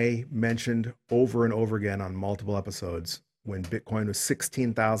 I mentioned over and over again on multiple episodes when Bitcoin was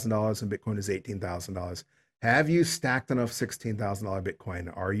 $16,000 and Bitcoin was $18,000. Have you stacked enough $16,000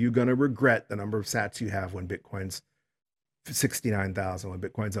 Bitcoin? Are you going to regret the number of sats you have when Bitcoin's 69,000, when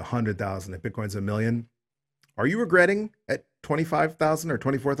Bitcoin's 100,000, if Bitcoin's $1 million? Are you regretting at 25,000 or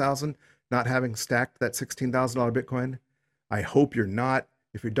 24,000 not having stacked that $16,000 Bitcoin? I hope you're not.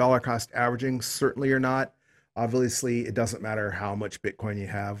 If you're dollar cost averaging, certainly you're not. Obviously, it doesn't matter how much Bitcoin you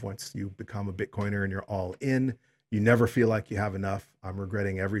have once you become a Bitcoiner and you're all in. You never feel like you have enough. I'm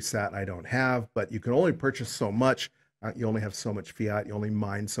regretting every sat I don't have, but you can only purchase so much. You only have so much fiat. You only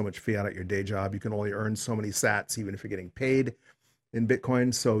mine so much fiat at your day job. You can only earn so many sats, even if you're getting paid in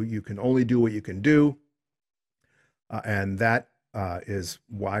Bitcoin. So you can only do what you can do. And that is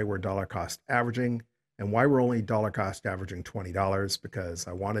why we're dollar cost averaging and why we're only dollar cost averaging $20, because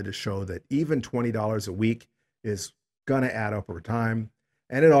I wanted to show that even $20 a week is going to add up over time.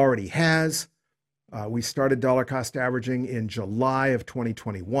 And it already has. We started dollar cost averaging in July of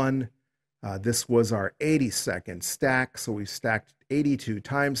 2021. This was our 82nd stack. So we've stacked 82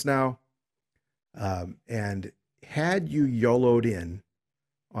 times now. And had you YOLO'd in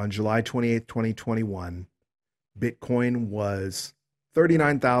on July 28th, 2021, Bitcoin was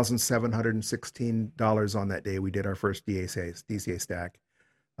 $39,716 on that day. We did our first DCA stack.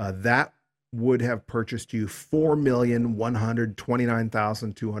 That would have purchased you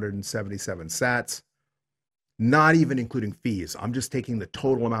 4,129,277 sats, not even including fees. I'm just taking the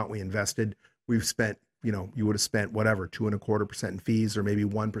total amount we invested. We've spent, you would have spent whatever, 2.25% in fees, or maybe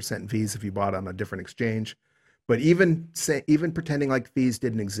 1% in fees if you bought on a different exchange. But even pretending like fees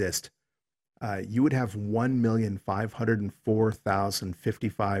didn't exist, you would have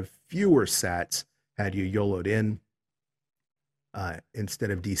 1,504,055 fewer sats had you YOLO'd in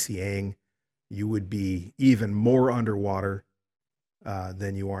instead of DCAing. You would be even more underwater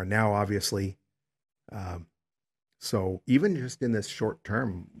than you are now, obviously. So even just in this short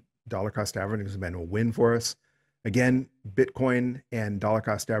term, dollar cost averaging has been a win for us. Again, Bitcoin and dollar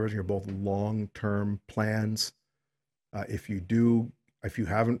cost averaging are both long-term plans. If you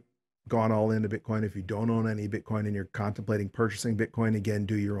haven't gone all into Bitcoin, if you don't own any Bitcoin and you're contemplating purchasing Bitcoin, again,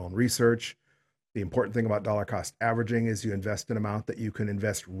 do your own research. The important thing about dollar cost averaging is you invest an amount that you can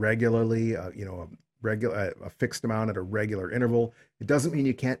invest regularly, a fixed amount at a regular interval. It doesn't mean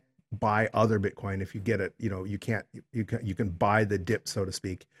you can't buy other Bitcoin if you get it. You can buy the dip, so to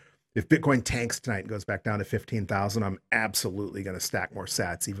speak. If Bitcoin tanks tonight and goes back down to 15,000, I'm absolutely going to stack more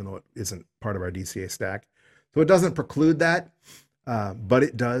sats, even though it isn't part of our DCA stack. So it doesn't preclude that, but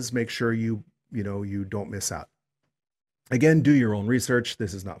it does make sure you don't miss out. Again, do your own research.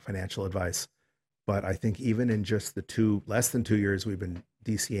 This is not financial advice. But I think even in just the less than 2 years we've been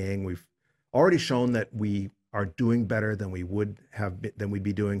DCAing, we've already shown that we are doing better than we'd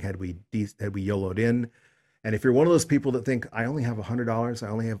be doing had we YOLO'd in. And if you're one of those people that think, I only have $100, I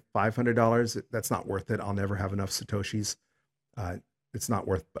only have $500, that's not worth it. I'll never have enough Satoshis. It's not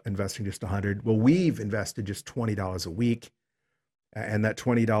worth investing just 100. Well, we've invested just $20 a week, and that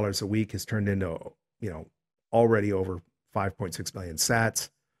 $20 a week has turned into, already over 5.6 million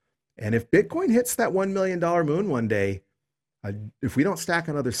sats. And if Bitcoin hits that $1 million moon one day, if we don't stack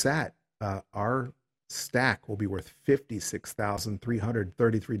another sat, our stack will be worth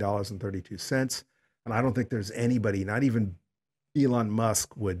 $56,333.32. And I don't think there's anybody, not even Elon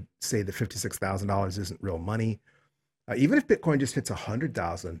Musk, would say that $56,000 isn't real money. Even if Bitcoin just hits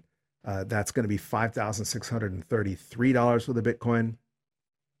 100,000, that's going to be $5,633 for the Bitcoin.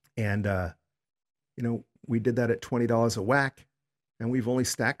 And, we did that at $20 a whack, and we've only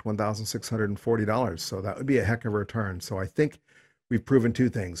stacked $1,640. So that would be a heck of a return. So I think we've proven two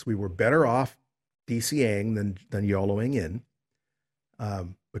things. We were better off DCAing than YOLOing in,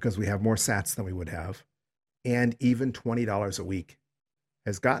 because we have more sats than we would have. And even $20 a week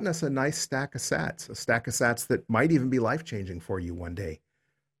has gotten us a nice stack of sats, a stack of sats that might even be life-changing for you one day.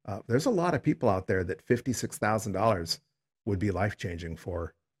 There's a lot of people out there that $56,000 would be life-changing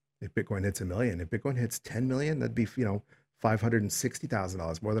for if Bitcoin hits 1 million. If Bitcoin hits 10 million, that'd be,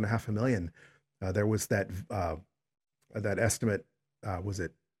 $560,000, more than $500,000. There was that estimate, was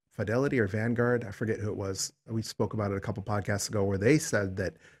it Fidelity or Vanguard? I forget who it was. We spoke about it a couple podcasts ago, where they said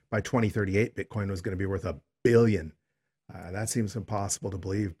that by 2038, Bitcoin was going to be worth $1 billion. That seems impossible to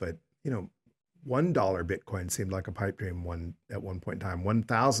believe, but $1 Bitcoin seemed like a pipe dream at one point in time.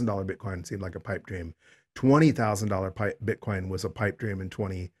 $1,000 Bitcoin seemed like a pipe dream. $20,000 Bitcoin was a pipe dream in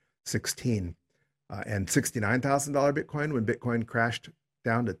 2016. And $69,000 Bitcoin, when Bitcoin crashed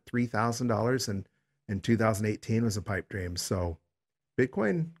down to $3,000 and in 2018, was a pipe dream. So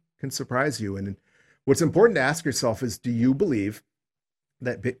Bitcoin can surprise you. And what's important to ask yourself is, do you believe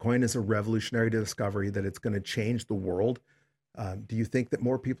that Bitcoin is a revolutionary discovery, that it's going to change the world? Do you think that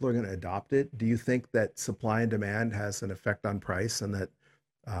more people are going to adopt it? Do you think that supply and demand has an effect on price, and that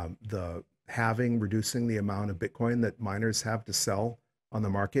reducing the amount of Bitcoin that miners have to sell on the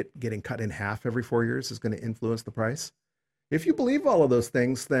market, getting cut in half every 4 years, is going to influence the price? If you believe all of those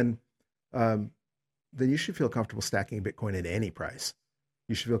things, then you should feel comfortable stacking Bitcoin at any price.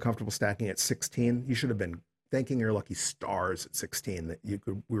 You should feel comfortable stacking at 16. You should have been thanking your lucky stars at 16 that we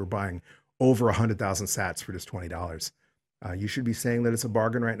were buying over 100,000 sats for just $20. You should be saying that it's a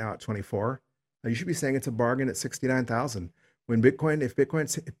bargain right now at 24. You should be saying it's a bargain at 69,000. If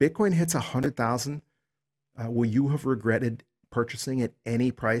Bitcoin hits 100,000, will you have regretted purchasing at any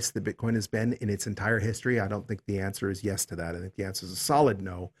price that Bitcoin has been in its entire history? I don't think the answer is yes to that. I think the answer is a solid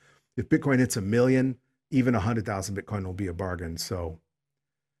no. If Bitcoin hits 1 million, even 100,000 Bitcoin will be a bargain. So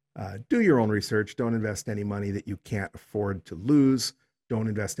do your own research. Don't invest any money that you can't afford to lose. Don't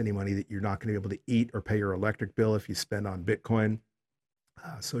invest any money that you're not going to be able to eat or pay your electric bill if you spend on Bitcoin.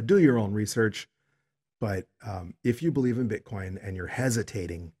 So do your own research. But if you believe in Bitcoin and you're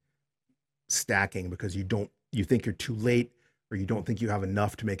hesitating stacking because you think you're too late, or you don't think you have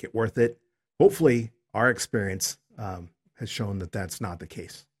enough to make it worth it, hopefully our experience has shown that that's not the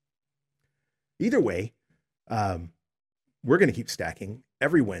case. Either way, we're going to keep stacking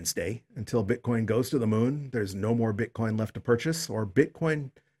every Wednesday until Bitcoin goes to the moon. There's no more Bitcoin left to purchase, or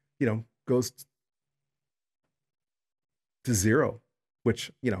Bitcoin, goes to zero,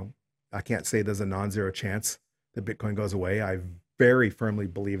 which, I can't say there's a non-zero chance that Bitcoin goes away. I very firmly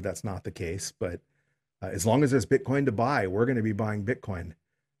believe that's not the case, but as long as there's Bitcoin to buy, we're going to be buying Bitcoin.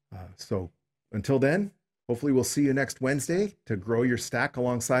 So until then, hopefully we'll see you next Wednesday to grow your stack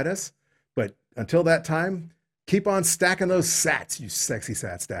alongside us. But until that time, keep on stacking those sats, you sexy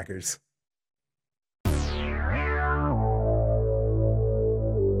sat stackers.